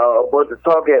a bunch of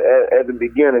talk at the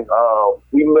beginning.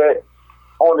 We met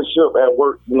on the ship at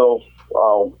work, in the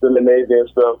Navy and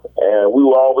stuff, and we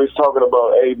were always talking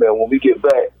about, hey man, when we get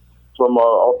back from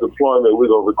off deployment, we're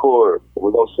gonna record.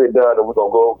 We're gonna sit down and we're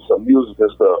gonna go over some music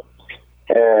and stuff.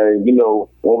 And,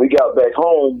 when we got back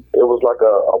home, it was like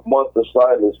a month of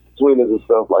silence between us and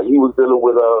stuff. Like, he was dealing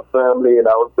with a family, and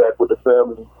I was back with the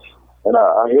family. And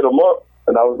I hit him up,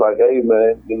 and I was like, hey,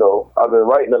 man, I've been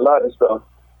writing a lot of stuff.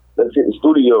 Let's hit the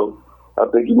studio. I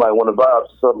think you might want to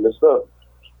vibe to some of this stuff.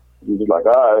 He was like,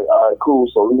 all right, cool.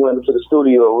 So we went into the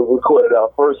studio. We recorded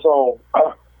our first song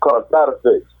called Side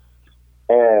Effects.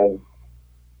 And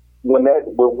when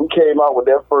we came out with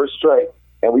that first track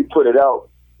and we put it out,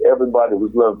 everybody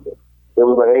was loving it. It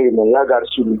was like, hey man, y'all gotta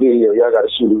shoot a video.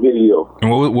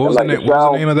 And what was the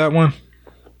name of that one?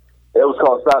 It was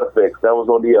called Side Effects. That was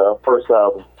on the first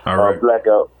album,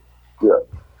 Blackout. Yeah,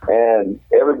 and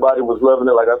everybody was loving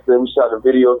it. Like I said, we shot a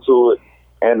video to it,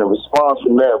 and the response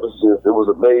from that was it was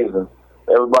amazing.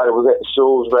 Everybody was at the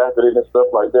shows rapping it and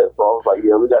stuff like that. So I was like,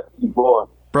 yeah, we got to keep going.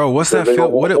 Bro, what's that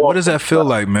feel? What does that feel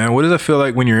like, man? What does it feel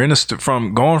like when you're in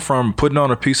going from putting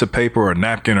on a piece of paper or a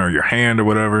napkin or your hand or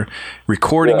whatever,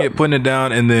 recording it, putting it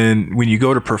down, and then when you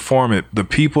go to perform it, the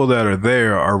people that are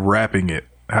there are rapping it.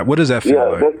 What does that feel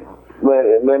like?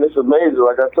 Man, it's amazing.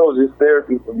 Like I told you, it's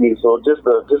therapy for me. So just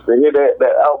to hear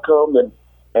that outcome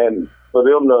and for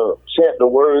them to chant the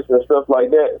words and stuff like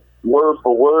that, word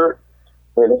for word.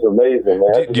 Man, it's amazing,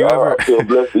 man. I feel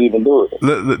blessed to even do it.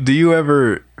 Do you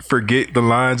ever forget the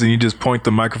lines and you just point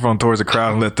the microphone towards the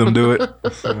crowd and let them do it?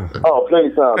 Oh,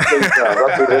 plenty times. I think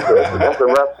that's a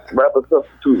rapper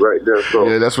substitute right there. So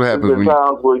yeah, that's what happens. There's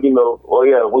times where,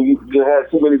 when you had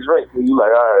too many drinks and you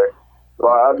like, all right. So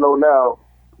I know now,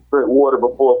 drink water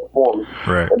before performance.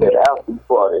 Right. And then after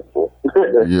before.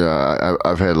 Yeah,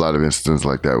 I've had a lot of instances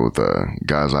like that with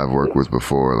guys I've worked with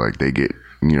before. Like they get,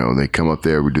 they come up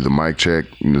there, we do the mic check,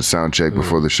 the sound check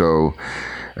before the show.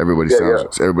 Everybody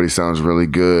sounds really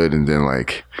good, and then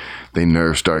like they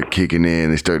nerves start kicking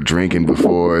in. They start drinking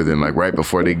before, then like right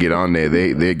before they get on there,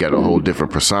 they got a whole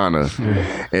different persona,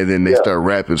 and then they start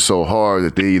rapping so hard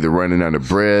that they either running out of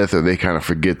breath or they kind of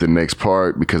forget the next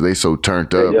part because they so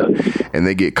turned up, and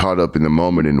they get caught up in the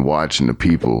moment and watching the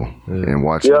people and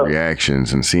watching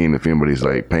reactions and seeing if anybody's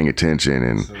like paying attention,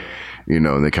 and you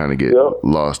know, they kind of get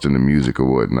lost in the music or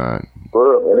whatnot.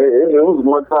 And it was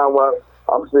one time where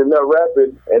I'm sitting there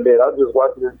rapping, and then I'm just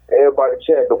watching everybody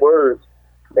chant the words,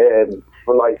 and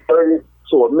for like 30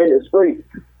 to a minute straight,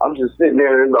 I'm just sitting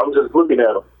there and I'm just looking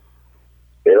at them.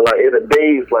 And like in a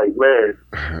daze, like, man,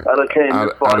 I done came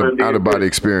out of body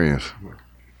experience.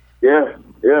 Yeah.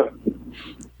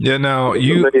 Yeah. Now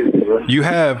you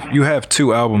have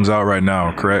 2 albums out right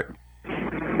now, correct?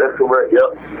 That's correct.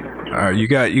 Yep. All right, you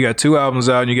got 2 albums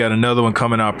out, and you got another one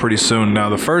coming out pretty soon. Now,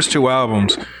 the first 2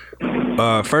 albums,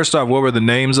 first off, what were the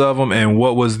names of them, and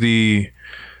what was the,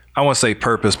 I won't say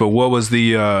purpose, but what was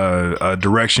the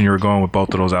direction you were going with both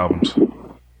of those albums?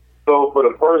 So for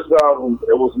the first album,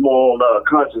 it was more on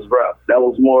conscious rap. That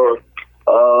was more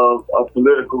a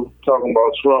political, talking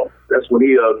about Trump. That's when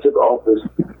he took office,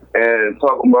 and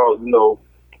talking about, you know,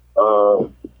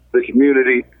 the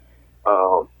community,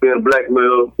 being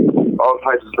blackmailed, all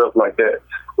types of stuff like that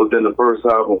within the first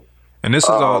album. And this is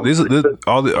all. These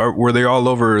all. Were they all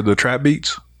over the trap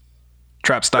beats,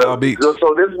 trap style beats? So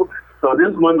this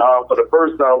one for the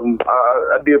first album,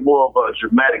 I did more of a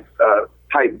dramatic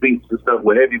type beats and stuff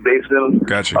with heavy bass in them.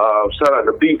 Gotcha. Shout out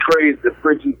to Beat Craze and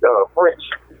French.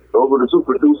 Those were the 2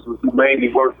 producers who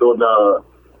mainly worked on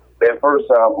that first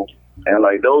album. And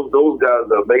like those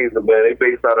guys are amazing, man. They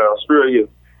based out of Australia,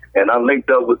 and I linked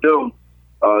up with them.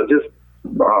 Just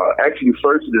actually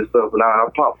searching this stuff, and I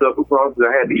popped up across it.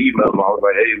 I had to email them. I was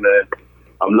like, hey man,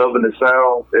 I'm loving the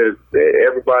sound.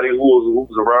 Everybody who's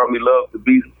around me loves the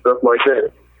beats and stuff like that.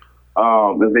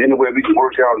 Is there any way we can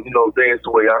work out, you know, things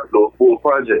the way I can do a full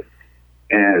project?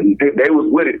 And they was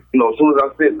with it. You know, as soon as I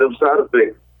sent them side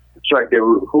effects, the track they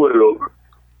recorded over,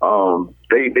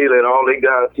 they let all they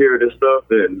guys hear this stuff,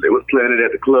 and they was playing it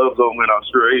at the clubs over in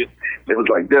Australia. It was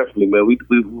like, definitely, man, we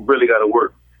really got to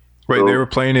work. Wait, so, they were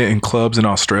playing it in clubs in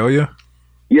Australia?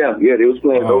 Yeah, they was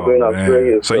playing over in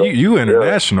Australia. So you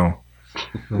international.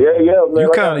 Yeah,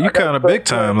 man. You kind of big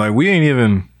time. Like we ain't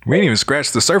even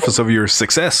scratched the surface of your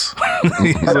success.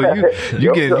 So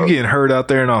you getting heard out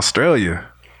there in Australia.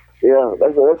 Yeah,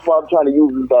 that's why I'm trying to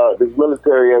use this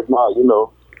military as my, you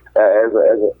know, as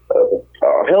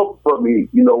a help for me.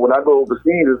 You know, when I go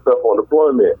overseas and stuff on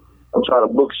deployment, I'm trying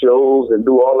to book shows and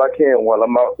do all I can while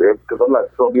I'm out there, because I'm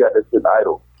not going to be out there sitting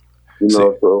idle. You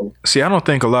know, see, I don't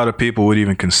think a lot of people would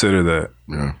even consider that.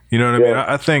 Yeah. You know what I mean?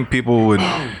 I think people would.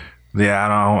 Yeah,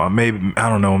 I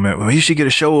don't know, man. Well, you should get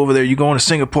a show over there. You going to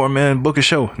Singapore, man? Book a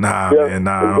show. Nah, man.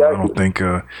 Nah, exactly. I don't think.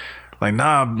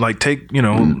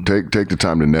 Take the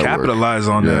time to network, capitalize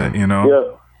on that. You know.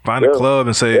 Yeah. Find a club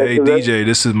and say, hey,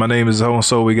 DJ, my name is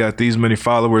so-and-so. We got these many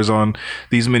followers on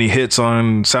these many hits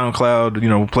on SoundCloud. You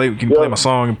know, play my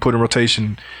song and put in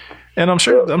rotation. And I'm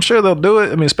sure they'll do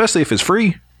it. I mean, especially if it's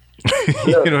free. You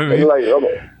know what I mean? Like,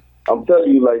 I'm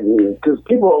telling you, like, because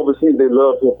people overseas, they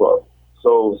love hip hop.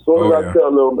 So as soon as I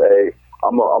tell them, hey,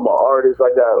 I'm an artist, I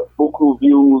got buku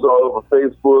views all over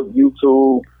Facebook,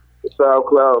 YouTube,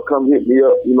 SoundCloud, come hit me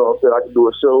up. You know what I'm saying? I can do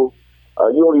a show.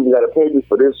 You don't even got to pay me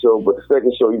for this show, but the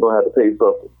second show, you're going to have to pay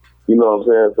something. You know what I'm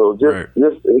saying? So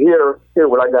just hear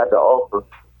what I got to offer,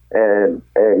 and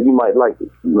you might like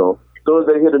it. You know, as soon as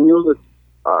they hear the music,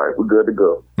 all right, we're good to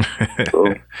go.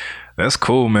 So, that's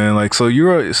cool, man. Like, so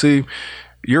you're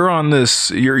on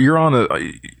this, you're on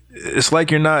it's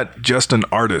like you're not just an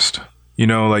artist, you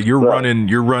know, like you're running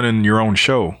your own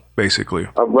show, basically.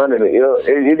 I'm running it. You know,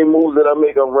 any moves that I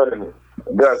make, I'm running it.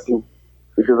 I got to.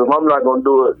 Because if I'm not gonna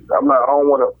do it, I don't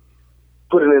want to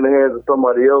put it in the hands of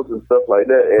somebody else and stuff like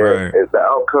that. And if the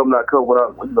outcome not coming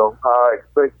out, you know, how I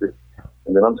expect it,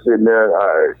 and then I'm sitting there,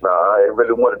 I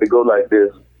really wanted to go like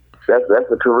this. That's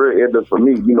a career ender for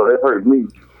me. You know, that hurt me.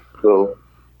 So,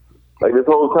 like this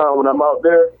whole time when I'm out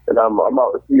there and I'm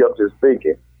out to sea, I'm just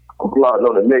thinking, I'm plotting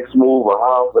on the next move or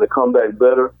how I'm gonna come back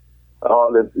better.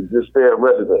 All this is just stay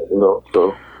relevant, you know.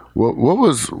 So,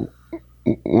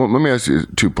 Well, let me ask you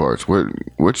 2 parts.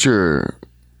 What's your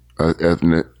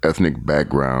ethnic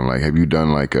background? Like, have you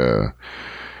done like an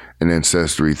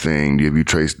ancestry thing? Have you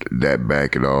traced that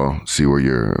back at all? See where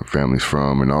your family's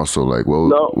from, and also like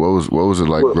what was it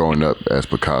like growing up as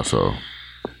Picasso?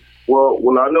 Well,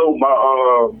 I know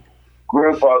my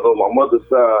grandfather on my mother's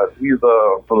side, he's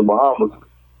from the Bahamas,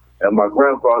 and my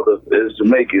grandfather is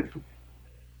Jamaican.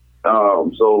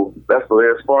 So that's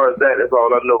as far as that. That's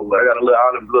all I know. I got a little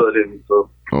island blood in me. So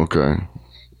okay.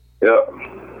 Yeah.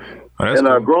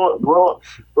 And growing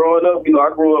up, you know,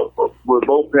 I grew up with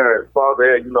both parents,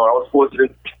 father and, you know, I was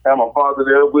fortunate to have my father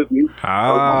there with me.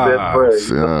 That was my best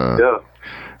friend. Yeah.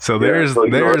 So there's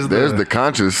the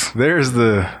conscious. There's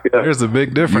the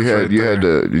big difference. You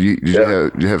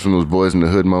have some of those boys in the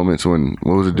hood moments when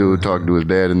what was the dude talking to his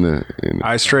dad in the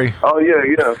Ice Tray? Oh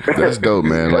yeah. That's dope,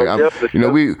 man. Like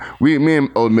me and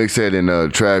Old Mixhead and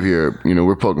Trav here, you know,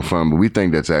 we're poking fun, but we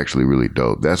think that's actually really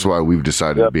dope. That's why we've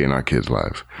decided to be in our kids'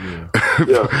 lives.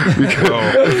 Because,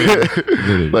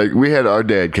 like we had our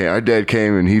dad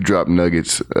came and he dropped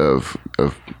nuggets of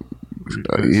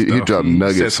he dropped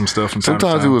nuggets. Said some stuff from time to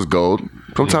Sometimes time. it was gold.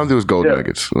 Sometimes it was gold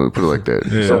nuggets. Put it like that.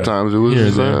 Yeah. Sometimes it was,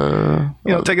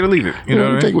 take it or leave it. You know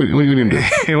what I mean? Take what you gonna do.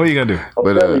 What are you gonna do?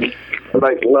 But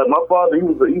like my father, he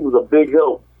was a big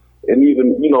help, and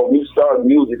even, you know, me starting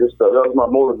music and stuff, that was my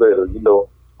motivator. You know,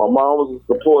 my mom was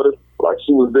supportive, like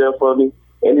she was there for me.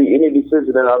 Any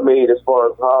decision that I made as far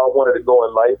as how I wanted to go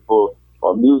in life or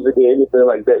music or anything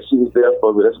like that, she was there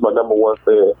for me. That's my number one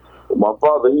thing. My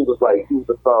father, he was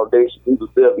the foundation. He was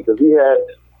there because he had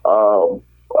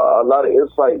a lot of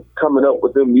insight coming up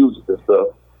with them music and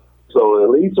stuff.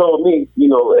 So he told me, you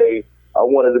know, I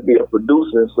wanted to be a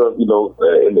producer and stuff, you know,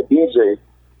 and the DJ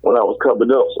when I was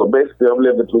coming up. So basically, I'm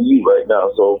living through you right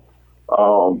now. So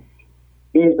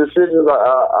these decisions,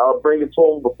 I'll bring it to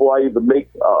him before I even make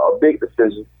a big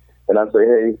decision. And I say,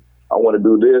 hey, I want to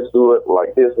do it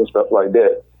like this and stuff like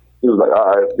that. He was like, all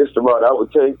right, this is the route I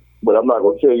would take, but I'm not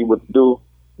going to tell you what to do.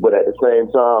 But at the same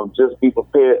time, just be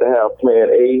prepared to have plan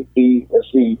A, B, and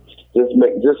C, just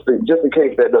in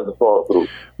case that doesn't fall through.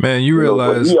 Man, you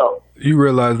realize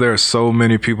there are so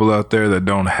many people out there that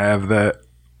don't have that.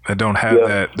 That don't have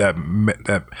that I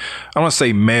don't want to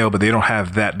say male, but they don't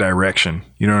have that direction.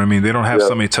 You know what I mean? They don't have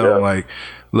somebody tell them like,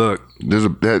 look, there's a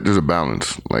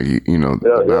balance, like you know,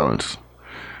 the balance.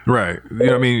 Right. You know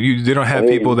what I mean? They don't have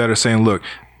people that are saying, look,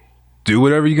 do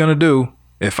whatever you're gonna do.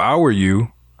 If I were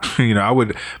you, you know, I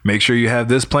would make sure you have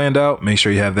this planned out, make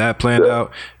sure you have that planned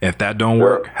out. If that don't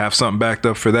work, have something backed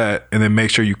up for that, and then make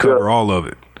sure you cover all of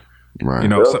it. Right. You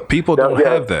know, some people don't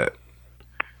have that.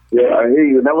 Yeah, I hear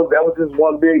you. That was just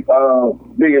one big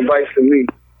advice to me.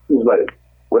 He was like,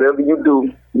 whatever you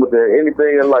do with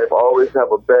anything in life, always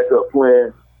have a backup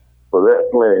plan for that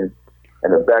plan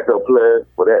and a backup plan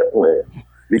for that plan.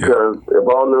 Because if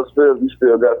all else fails, you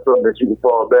still got something that you can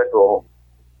fall back on.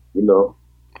 You know.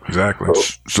 Exactly.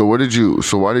 So why did you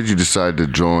decide to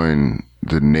join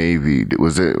the Navy?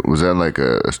 Was that like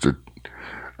a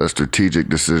strategic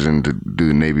decision to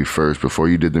do Navy first before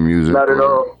you did the music? Not at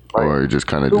all. Or it just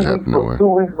kind of happened nowhere? 2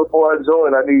 weeks before I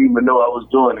joined, I didn't even know I was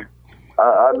joining.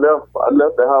 I left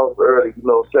the house early,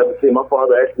 17. My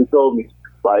father actually told me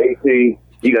by 18,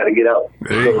 you got to get out.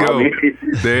 There you go.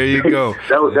 There you go.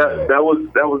 That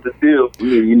was the deal for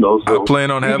me, So I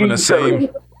plan on having the same.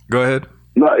 Go ahead.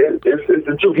 No, it's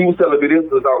the truth. He was telling me this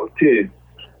since I was 10.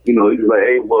 He was like,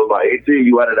 hey, well, by 18,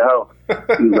 you out of the house.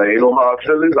 He was like, ain't no hard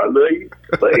feelings. I love you.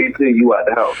 By 18, you out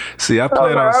of the house. See, I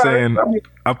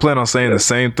plan on saying the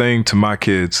same thing to my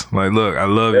kids. Like, look, I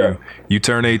love you. You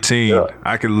turn 18,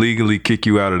 I could legally kick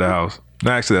you out of the house. No,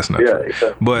 actually, that's not true.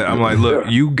 Yeah. But I'm like, look,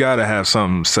 you got to have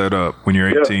something set up when you're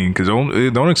 18 because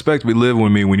don't expect to be living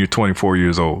with me when you're 24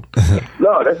 years old.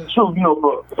 No, that's true.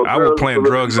 For I will plant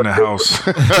drugs in the house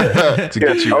to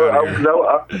get you out of here.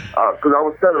 Because I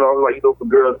was telling her, I was like, for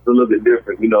girls, it's a little bit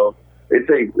different. It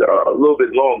takes a little bit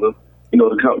longer,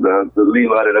 to come down, to leave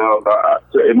out of the house,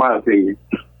 in my opinion.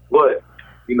 But,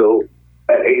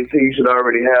 at 18, you should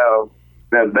already have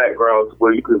that background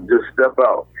where you could just step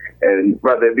out. And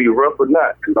whether it be rough or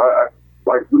not, because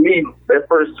like for me, that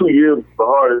first 2 years was the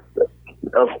hardest.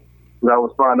 I was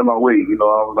finding my way, I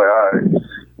was like, all right,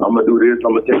 I'm gonna do this,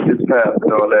 I'm gonna take this path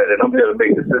and all that, and I'm here to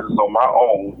make decisions on my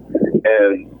own.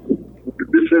 And the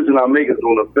decision I make is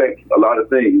gonna affect a lot of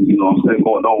things,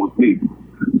 going on with me.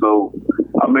 So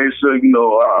I made sure,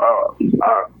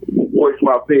 I voiced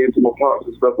my opinion to my pops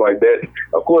and stuff like that.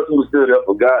 Of course, he was still there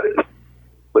for guidance.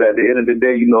 But at the end of the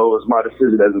day, it was my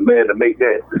decision as a man to make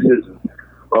that decision,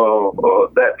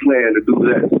 that plan to do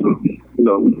that.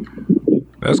 So,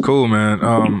 That's cool, man.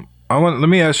 Let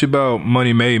me ask you about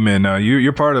Money Made Men. Now,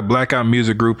 you're part of Blackout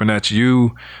Music Group, and that's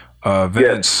you,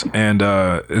 Vince, and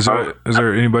is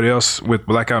there anybody else with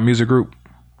Blackout Music Group?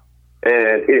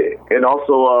 And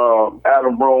also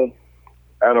Adam Rome,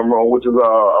 which is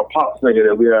a pop singer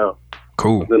that we have.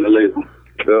 Cool. In the label.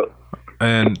 Yeah.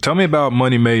 And tell me about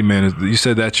Money Made Men. You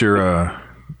said that you're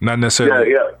not necessarily.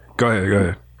 Yeah. Go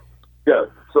ahead. Yeah.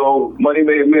 So Money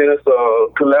Made Men is a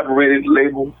collaborated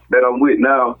label that I'm with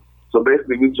now. So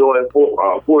basically, we joined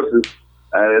forces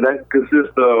And that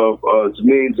consists of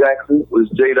Jermaine Jackson, which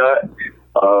is J-Dot,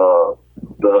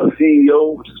 the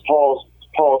CEO, which is Paul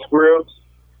Scribs,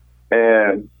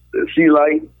 and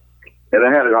C-Light. And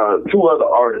I had 2 other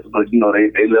artists, but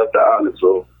they left the island.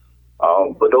 So,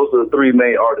 but those are the 3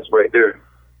 main artists right there.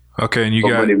 Okay, and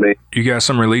you got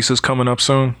some releases coming up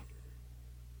soon?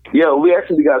 Yeah, we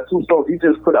actually got 2 songs. He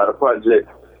just put out a project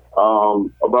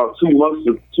about 2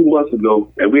 months ago,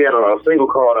 and we had a single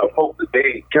called "Hope the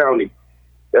Dade County."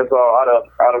 That's all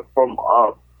out of from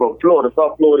Florida,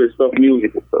 South Florida, stuff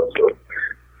music and stuff. So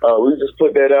we just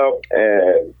put that out,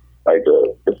 and like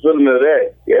the feeling of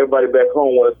that, everybody back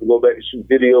home wants to go back and shoot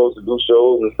videos and do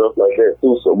shows and stuff like that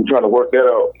too. So we're trying to work that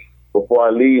out before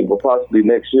I leave, but possibly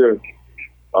next year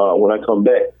when I come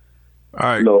back. All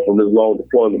right. From this long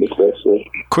deployment and stuff. So.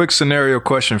 Quick scenario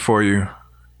question for you.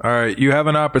 All right, you have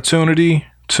an opportunity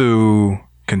to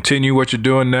continue what you're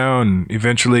doing now, and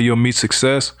eventually you'll meet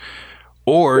success,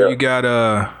 or you got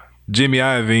Jimmy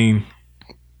Iovine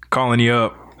calling you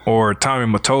up, or Tommy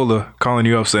Mottola calling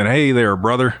you up saying, "Hey there,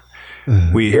 brother.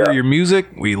 We hear your music.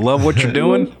 We love what you're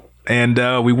doing, and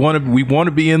we want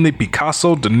to be in the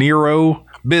Picasso De Niro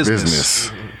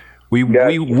business.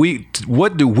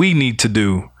 What do we need to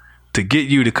do to get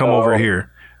you to come over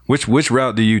here? Which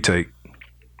route do you take?"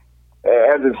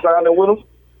 As in signing with him?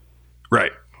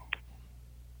 Right.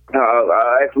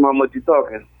 I asked him how much you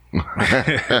talking. that's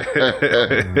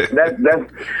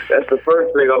the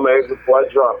first thing I'm asking before I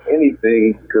drop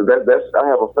anything, because that's I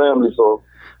have a family, so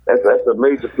that's a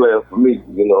major player for me.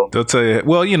 They'll tell you.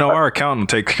 Well, our accountant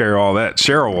takes care of all that.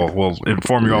 Cheryl will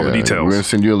inform you all the details. We're gonna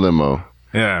send you a limo.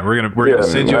 Yeah, we're gonna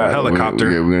send you a helicopter.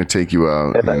 We're gonna take you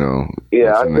out. I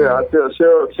tell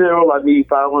Cheryl I need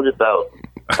 $500,000.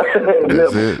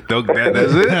 That's it.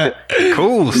 That's it.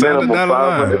 Cool. Send it down the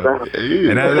line.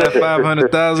 And out of that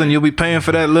 $500,000, you'll be paying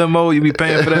for that limo. You'll be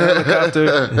paying for that helicopter.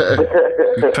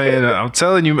 You're paying. I'm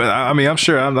telling you. I mean, I'm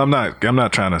sure. I'm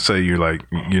not trying to say you're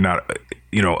not.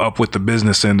 Up with the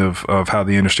business end of how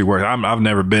the industry works. I've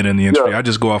never been in the industry. I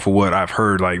just go off of what I've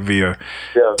heard, like via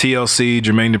TLC,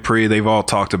 Jermaine Dupri. They've all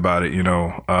talked about it.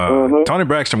 Toni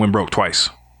Braxton went broke twice.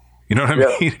 You know what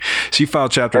I mean? She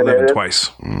filed Chapter 11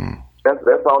 twice.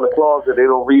 That's on the clause that they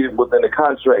don't read it within the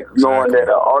contract, knowing that an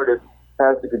artist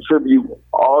has to contribute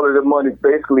all of the money,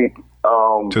 basically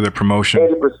to the promotion,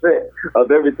 80% of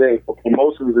everything for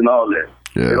promotions and all that.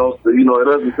 Yeah. It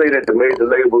doesn't say that the major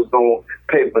labels don't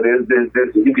pay for this.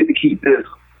 You get to keep this.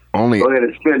 Go ahead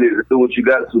and spend it and do what you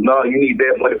got to. No, you need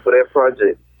that money for that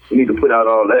project. You need to put out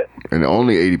all that. And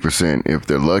only 80% if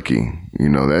they're lucky.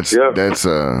 That's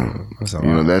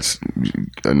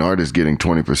an artist getting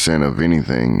 20% of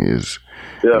anything is.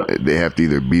 Yeah. They have to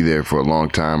either be there for a long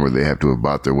time, or they have to have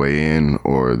bought their way in,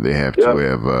 or they have to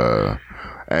have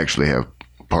actually have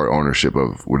part ownership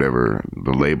of whatever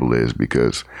the label is,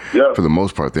 because for the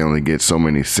most part they only get so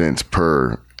many cents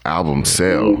per album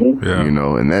sale.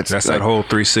 And that's that whole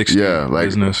 360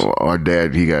 business. Our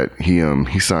dad,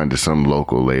 he signed to some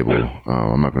local label.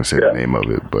 I'm not going to say the name of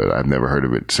it, but I've never heard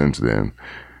of it since then.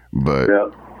 But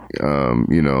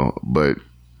but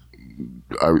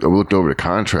I looked over the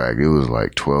contract. It was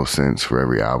like 12 cents for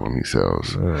every album he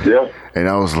sells. And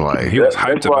I was like, he was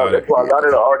hyped about it. That's why a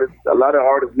lot of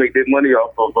artists make their money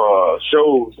off of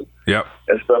shows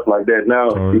and stuff like that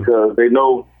now, because they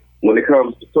know when it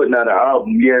comes to putting out an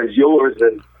album, it's yours,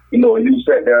 and you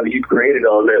sat down and you created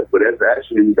all that, but that's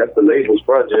the label's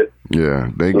project. Yeah,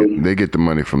 they get the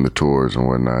money from the tours and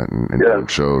whatnot and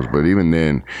shows, but even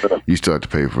then, you still have to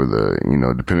pay for the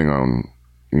depending on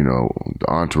the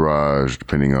entourage,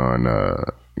 depending on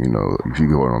if you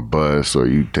go on a bus or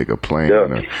you take a plane,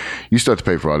 you start to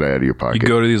pay for all that out of your pocket. You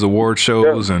go to these award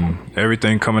shows and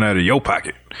everything coming out of your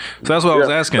pocket. So that's what I was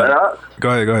asking. Go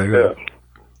ahead.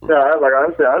 Yeah, like I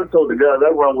said, I told the guys I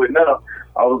run with now,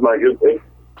 I was like, if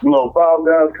 5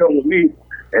 guys come with me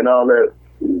and all that,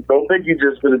 don't think you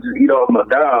just gonna eat off my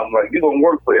dime. Like, you're gonna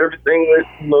work for everything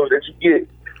that you get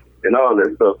and all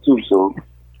that stuff too. So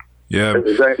yeah, that's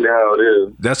exactly how it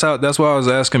is. That's why I was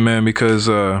asking, man, because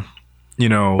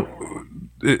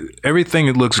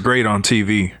everything looks great on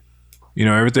TV.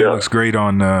 Everything looks great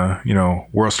on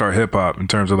World Star Hip Hop in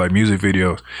terms of like music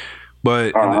videos.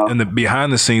 But in the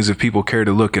behind the scenes, if people care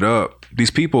to look it up, these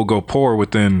people go poor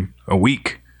within a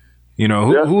week.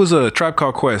 Who was a Tribe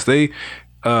Called Quest? They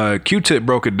Q-Tip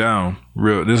broke it down.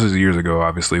 This is years ago,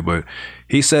 obviously, but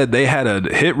he said they had a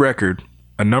hit record,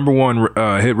 a number one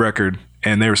hit record,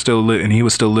 and they were still and he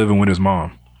was still living with his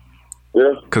mom.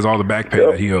 Yeah, because all the back pay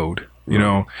that he owed.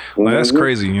 Like, that's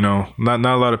crazy. Not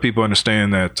a lot of people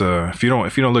understand that if you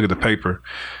don't look at the paper,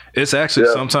 it's actually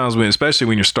sometimes especially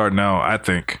when you're starting out, I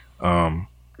think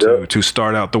to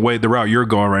start out the route you're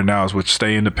going right now is with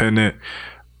stay independent,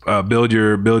 build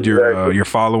your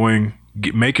following,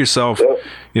 make yourself,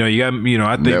 you got,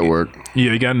 I think network.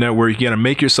 Yeah, you got to network. You got to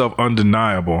make yourself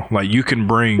undeniable. Like you can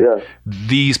bring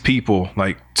these people,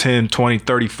 like 10, 20,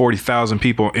 30, 40,000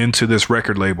 people into this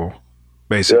record label,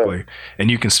 basically.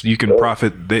 And you can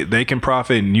profit. They can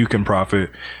profit and you can profit.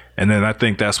 And then I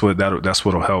think that's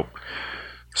what'll help.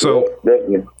 So,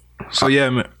 yeah,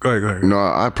 man, go ahead. No,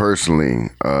 I personally,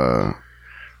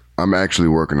 I'm actually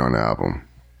working on the album.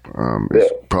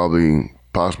 It's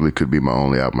possibly could be my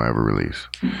only album I ever release.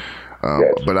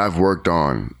 But I've worked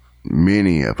on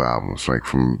many of albums, like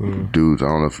from dudes. I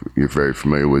don't know if you're very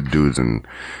familiar with dudes in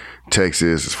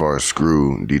Texas, as far as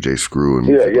Screw, DJ Screw, and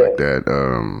music like that.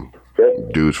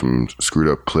 Dudes from Screwed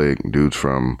Up Click, dudes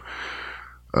from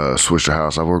Swisher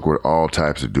House. I've worked with all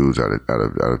types of dudes out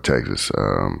of Texas,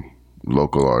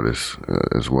 local artists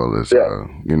as well as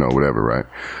whatever, right?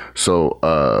 So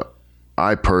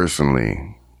I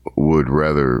personally would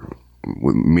rather,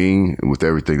 with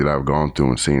everything that I've gone through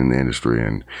and seen in the industry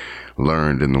and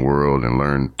learned in the world and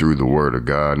learned through the word of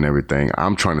God and everything,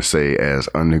 I'm trying to say as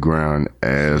underground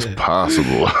as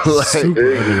possible.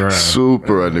 Like,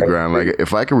 super underground. Like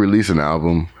if I could release an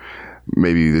album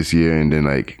maybe this year and then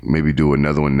like maybe do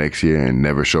another one next year and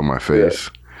never show my face,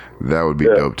 that would be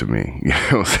dope to me. You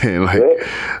know what I'm saying?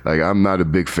 Like I'm not a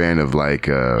big fan of like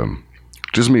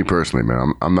just me personally,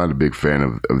 man. I'm not a big fan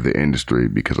of the industry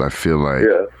because I feel like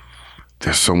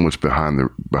there's so much behind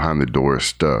the door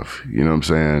stuff. You know what I'm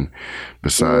saying?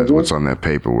 Besides what's on that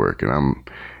paperwork, and I'm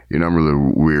really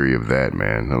weary of that,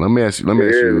 man. Now, let me ask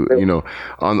you. You know,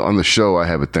 on the show, I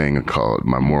have a thing called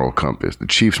my moral compass, the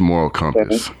Chief's moral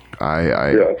compass.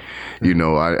 I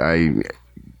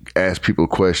ask people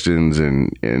questions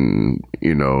and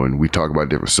we talk about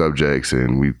different subjects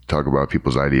and we talk about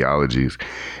people's ideologies,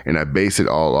 and I base it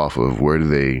all off of where do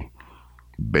they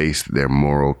base their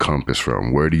moral compass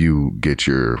from? Where do you get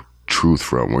your truth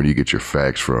from? Where do you get your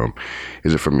facts from?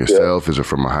 Is it from yourself? Is it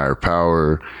from a higher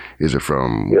power? Is it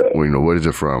from what is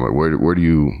it from? Where do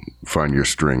you find your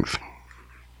strength?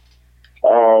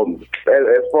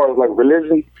 As far as like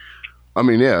religion, I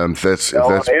mean, if that's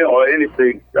or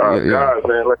anything, God,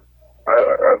 man. Like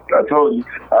I told you,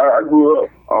 I grew up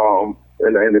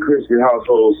in the Christian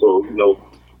household, so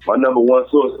my number one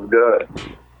source is God,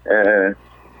 and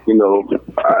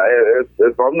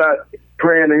if I'm not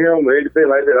praying to Him or anything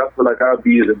like that, I feel like I'll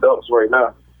be in the dumps right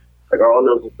now. Like all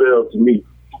else will fail to me.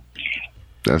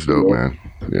 That's dope, man.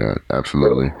 Yeah,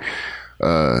 absolutely.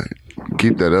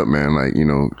 Keep that up, man. Like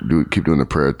keep doing the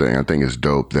prayer thing. I think it's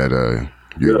dope that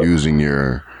you're using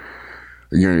your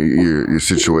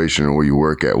situation or where you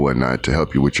work at, whatnot, to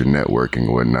help you with your networking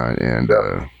and whatnot. And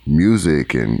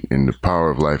music and the power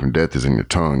of life and death is in your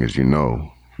tongue, as you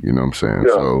know. You know what I'm saying?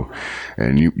 Yeah. So,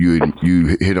 and you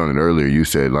hit on it earlier. You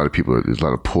said there's a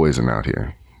lot of poison out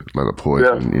here. There's a lot of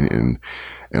poison and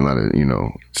a lot of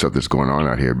stuff that's going on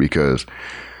out here, because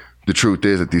the truth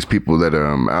is that these people that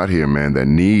are out here, man, that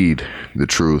need the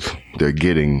truth, they're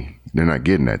not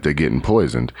getting that. They're getting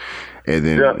poisoned. And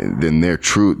then their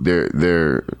truth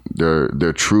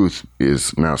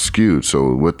is now skewed.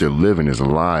 So what they're living is a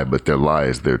lie, but their lie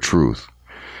is their truth.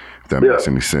 If that makes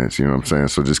any sense, you know what I'm saying?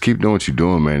 So just keep doing what you're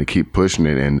doing, man, and keep pushing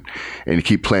it and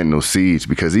keep planting those seeds,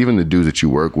 because even the dudes that you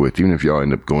work with, even if y'all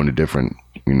end up going to different,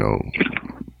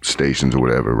 stations or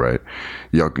whatever, right?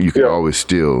 You can always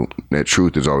still, that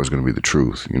truth is always going to be the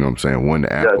truth. You know what I'm saying?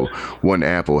 One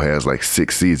apple has like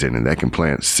 6 seeds in it. That can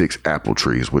plant 6 apple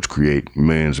trees, which create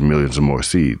millions and millions of more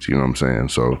seeds. You know what I'm saying?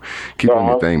 So keep doing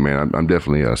your thing, man. I'm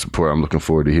definitely supportive. I'm looking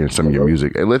forward to hearing some of your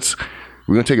music. Hey, we're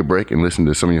going to take a break and listen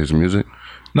to some of his music.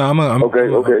 No, I'm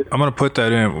gonna put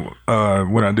that in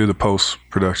when I do the post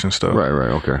production stuff. Right,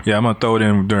 okay. Yeah, I'm gonna throw it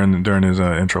in during his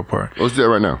intro part. Let's do that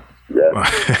right now.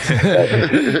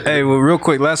 Hey, well, real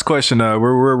quick, last question.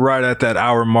 We're right at that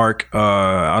hour mark.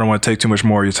 I don't want to take too much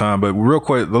more of your time, but real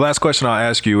quick, the last question I'll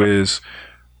ask you is,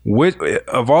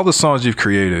 of all the songs you've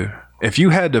created, if you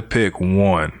had to pick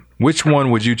one, which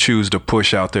one would you choose to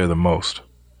push out there the most?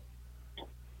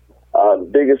 The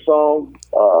biggest song,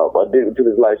 Addicted to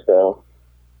This Lifestyle.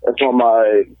 That's on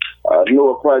my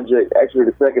newer project, actually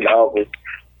the second album,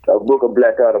 Book of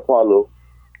Blackout Apollo.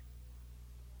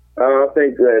 I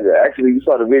think that actually you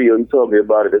saw the video, you told me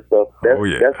about it and stuff. That's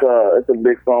a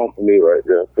big song for me right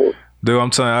there. So. Dude, I'm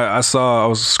telling you, I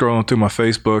was scrolling through my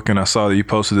Facebook and I saw that you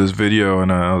posted this video,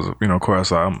 and I was, of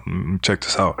course, I was like, check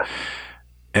this out.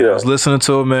 And I was listening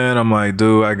to it, man. I'm like,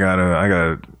 dude, I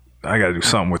gotta I gotta do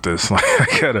something with this. Like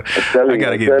I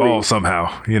gotta get involved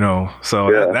somehow, you know. So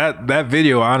that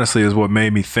video honestly is what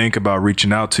made me think about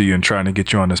reaching out to you and trying to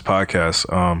get you on this podcast.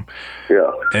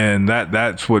 And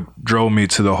that's what drove me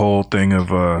to the whole thing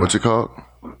of what's it called?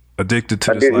 Addicted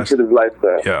to this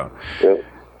lifestyle. Yeah.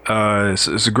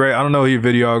 It's a great. I don't know who your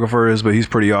videographer is, but he's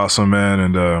pretty awesome, man.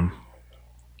 And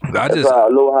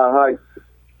Aloha Heights.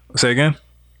 Say again.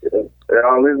 His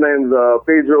name's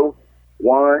Pedro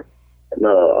Juan. And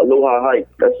Aloha Heights.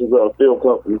 That's his film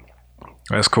company.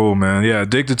 That's cool, man. Yeah,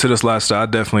 Addicted to This Lifestyle. I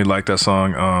definitely like that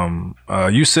song.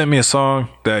 You sent me a song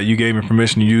that you gave me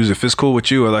permission to use. If it's cool with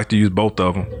you, I'd like to use both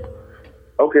of them.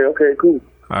 Okay, cool.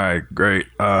 All right, great.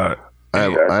 I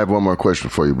have one more question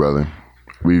for you, brother.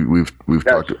 We've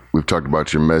talked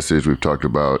about your message. We've talked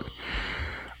about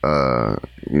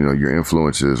your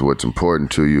influences, what's important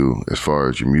to you as far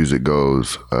as your music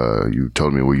goes. You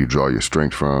told me where you draw your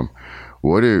strength from.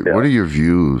 What are your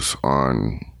views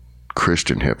on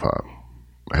Christian hip hop?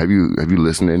 Have you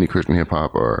listened to any Christian hip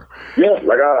hop or? Yeah,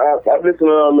 like I've listened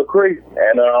to Lecrae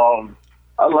and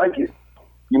I like it.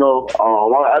 You know,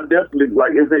 I definitely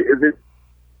like. Is it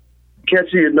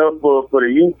catchy enough for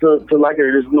the youth to like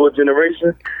it? This newer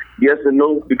generation? Yes and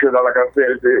no, because like I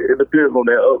said, it depends on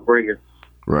their upbringing,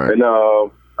 right? And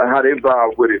how they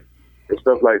vibe with it and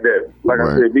stuff like that. Like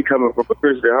I said, me coming from a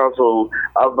Christian household,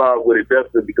 I vibe with it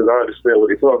definitely because I understand what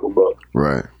they're talking about.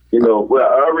 Right. You know, well,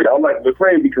 I like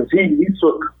Lecrae because he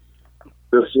took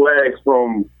the swags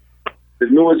from the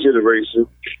newer generation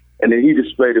and then he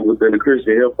displayed it within the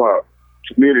Christian hip hop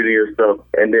community and stuff,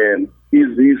 and then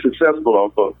he's successful on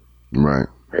both. Right.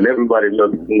 And everybody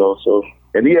loves it, you know. So,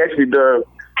 and he actually does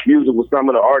music with some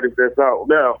of the artists that's out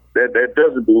now that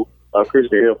doesn't do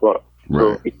Christian hip hop.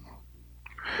 Right.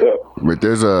 So, yeah. But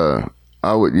there's I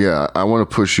want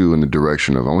to push you in the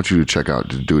direction of, I want you to check out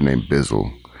this dude named Bizzle.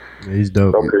 Yeah, he's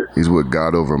dope. Okay. He's with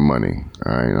God Over Money.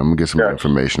 All right, I'm gonna get some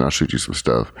information. I'll shoot you some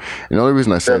stuff. And the only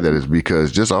reason I say that is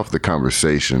because just off the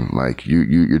conversation, like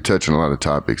you're touching a lot of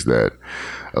topics that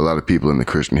a lot of people in the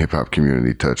Christian hip hop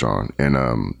community touch on, and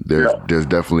there's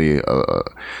definitely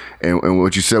and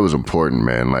what you said was important,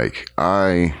 man. Like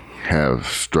I have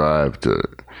strived to,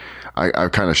 I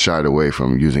kind of shied away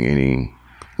from using any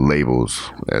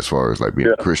labels as far as like being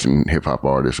a Christian hip hop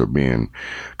artist or being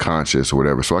conscious or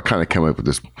whatever. So I kind of came up with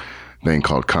this thing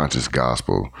called conscious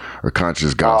gospel or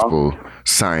conscious gospel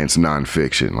science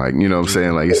nonfiction. Like, you know what I'm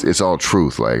saying? Like it's all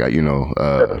truth. Like,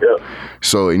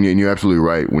 so, and you're absolutely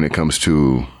right when it comes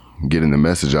to getting the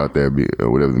message out there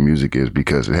or whatever the music is,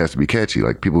 because it has to be catchy.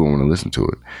 Like people want to listen to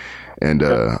it. And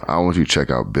I want you to check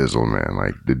out Bizzle, man.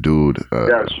 Like the dude,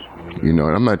 you know,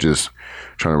 and I'm not just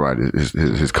trying to ride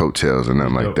his coattails or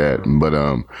nothing like that. But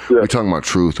we're talking about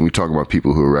truth, and we're talking about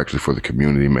people who are actually for the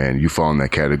community, man. You fall in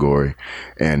that category,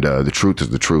 and the truth is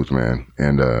the truth, man.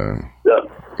 And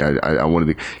I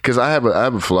wanted to, because I have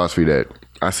a philosophy that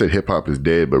I said hip hop is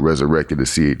dead but resurrected as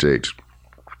CHH,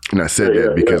 and I said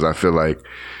that because I feel like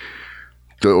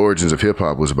the origins of hip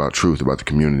hop was about truth, about the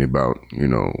community, about, you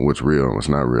know, what's real and what's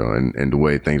not real, and the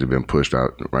way things have been pushed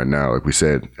out right now, like we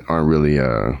said, aren't really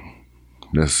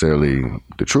necessarily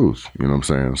the truth. You know what I'm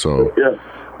saying? So,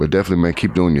 but definitely, man,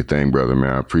 keep doing your thing, brother,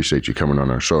 man. I appreciate you coming on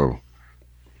our show.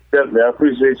 Definitely, I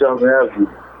appreciate y'all for having me.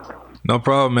 No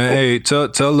problem, man. Hey, tell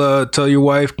your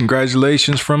wife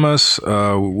congratulations from us.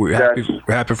 We're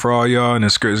happy for all y'all, and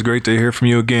it's great to hear from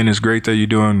you again. It's great that you're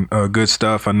doing good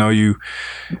stuff. I know you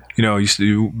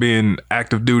being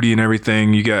active duty and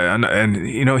everything. You got, and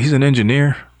you know, he's an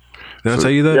engineer. Did I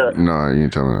tell you that? Yeah. No, you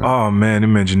didn't tell me that. Oh man,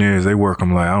 them engineers, they work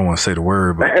them like, I don't want to say the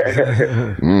word, but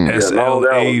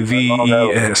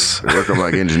SLAVES. Work them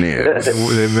like engineers.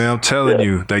 Man, I'm telling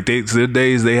you, like they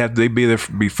be there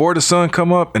before the sun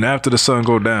come up and after the sun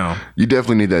go down. You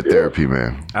definitely need that therapy,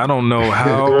 man. I don't know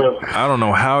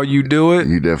how you do it.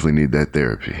 You definitely need that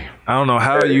therapy. I don't know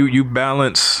how you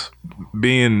balance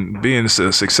being a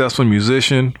successful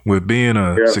musician with being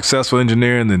a successful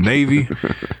engineer in the Navy.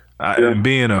 And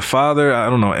being a father, I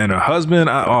don't know, and a husband.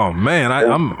 I'm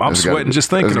sweating just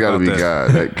thinking about that.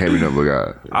 God. That can't be nothing but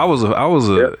God. I was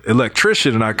a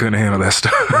electrician and I couldn't handle that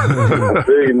stuff.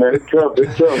 Hey, man, it's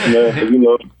tough, man. You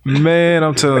know. Man,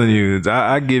 I'm telling you,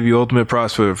 I give you ultimate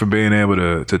props for being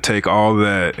able to take all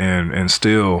that and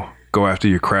still go after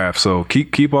your craft. So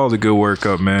keep all the good work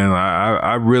up, man.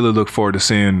 I really look forward to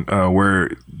seeing where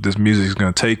this music is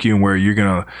going to take you and where you're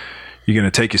going to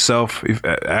take yourself,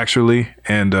 actually.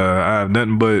 And I have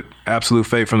nothing but absolute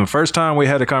faith. From the first time we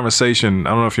had a conversation,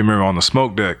 I don't know if you remember, on the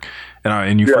smoke deck,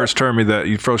 and you first told me that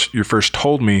you first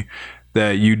told me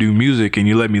that you do music, and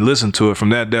you let me listen to it. From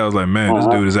that day, I was like, man, this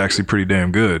dude is actually pretty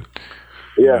damn good.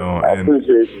 Yeah, you know, I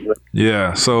appreciate it.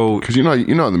 Yeah, so because in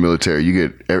the military you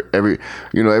get everybody.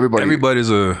 Everybody's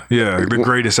the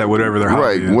greatest at whatever they're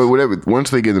right. Is. Whatever. Once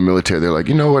they get in the military, they're like,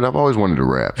 you know what? I've always wanted to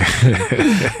rap.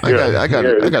 I got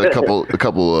a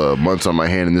couple months on my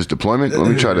hand in this deployment.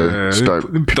 Let me try to start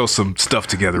throw some stuff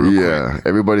together. Real quick.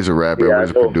 Everybody's a rapper.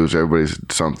 Everybody's a producer. Everybody's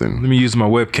something. Let me use my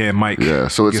webcam mic. Yeah,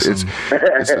 so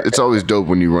it's always dope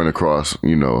when you run across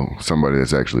somebody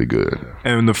that's actually good.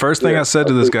 And the first thing I said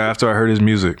to this guy after I heard his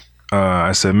music.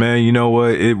 I said, man, you know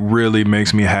what? It really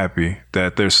makes me happy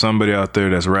that there's somebody out there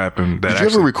that's rapping. Did you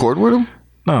ever record with him?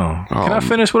 No. Can I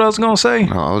finish what I was going to say?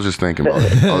 No, I was just thinking about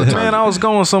it all the time. Man, I was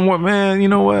going somewhere. Man, you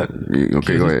know what?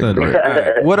 Okay, go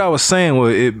ahead. What I was saying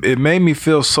was it made me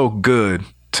feel so good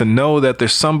to know that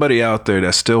there's somebody out there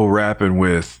that's still rapping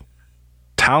with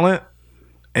talent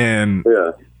and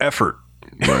effort.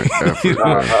 Right.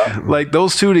 Like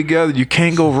those two together, you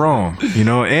can't go wrong,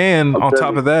 and on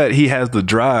top of that, he has the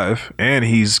drive and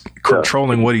he's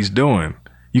controlling what he's doing.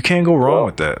 You can't go wrong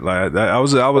with that. Like I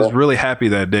was really happy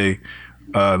that day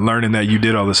learning that you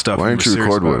did all this stuff. Why didn't you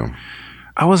record with him?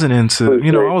 I wasn't into,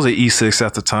 I was an E6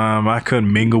 at the time. I couldn't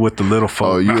mingle with the little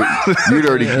folk. Oh, you'd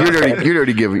already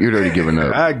given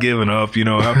up. I'd given up,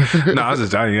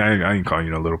 I ain't calling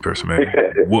you no little person, man.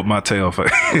 Whoop my tail.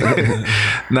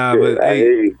 Nah, but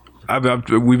hey,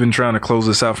 we've been trying to close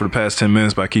this out for the past 10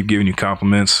 minutes, but I keep giving you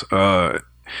compliments. For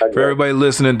everybody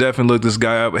listening, definitely look this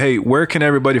guy up. Hey, where can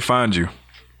everybody find you?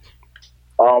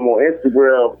 On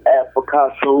Instagram at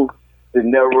Picasso De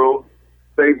Niro.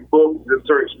 Facebook, just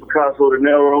search Picasso De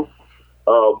Niro.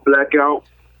 Blackout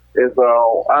is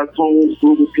on iTunes,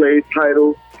 Google Play,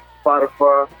 Tidal,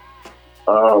 Spotify.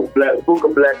 Buka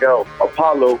Blackout,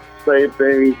 Apollo, same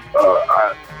thing.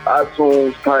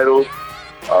 iTunes, Tidal,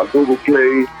 Google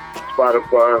Play,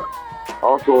 Spotify.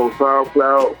 Also on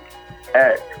SoundCloud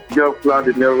at Young Fly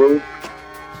De Niro.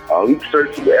 You can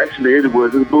search actually anywhere,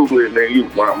 just Google it,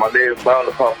 and my name's bound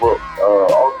to pop up.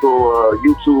 Also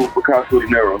YouTube, Picasso De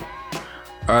Niro.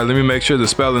 All right, let me make sure the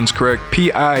spelling's correct.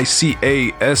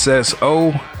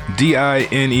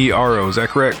 PICASSODINERO. Is that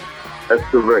correct? That's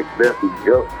correct. Definitely.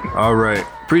 Yep. All right.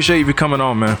 Appreciate you for coming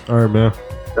on, man. All right, man.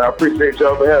 I appreciate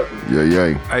y'all for having me. Yeah.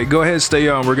 All right, go ahead, stay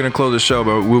on. We're going to close the show,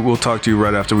 but we'll talk to you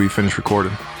right after we finish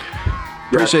recording.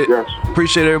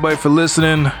 Appreciate everybody for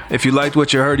listening. If you liked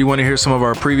what you heard, you want to hear some of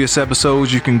our previous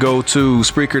episodes, you can go to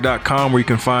Spreaker.com where you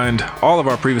can find all of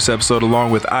our previous episodes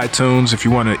along with iTunes. If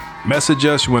you want to message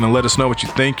us, you want to let us know what you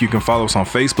think, you can follow us on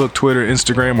Facebook, Twitter,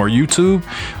 Instagram, or YouTube,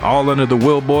 all under the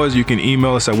Will Boys. You can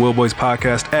email us at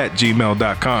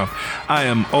willboyspodcast@gmail.com. I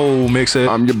am Old Mixhead.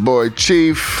 I'm your boy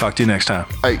Chief. Talk to you next time.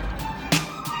 Hey.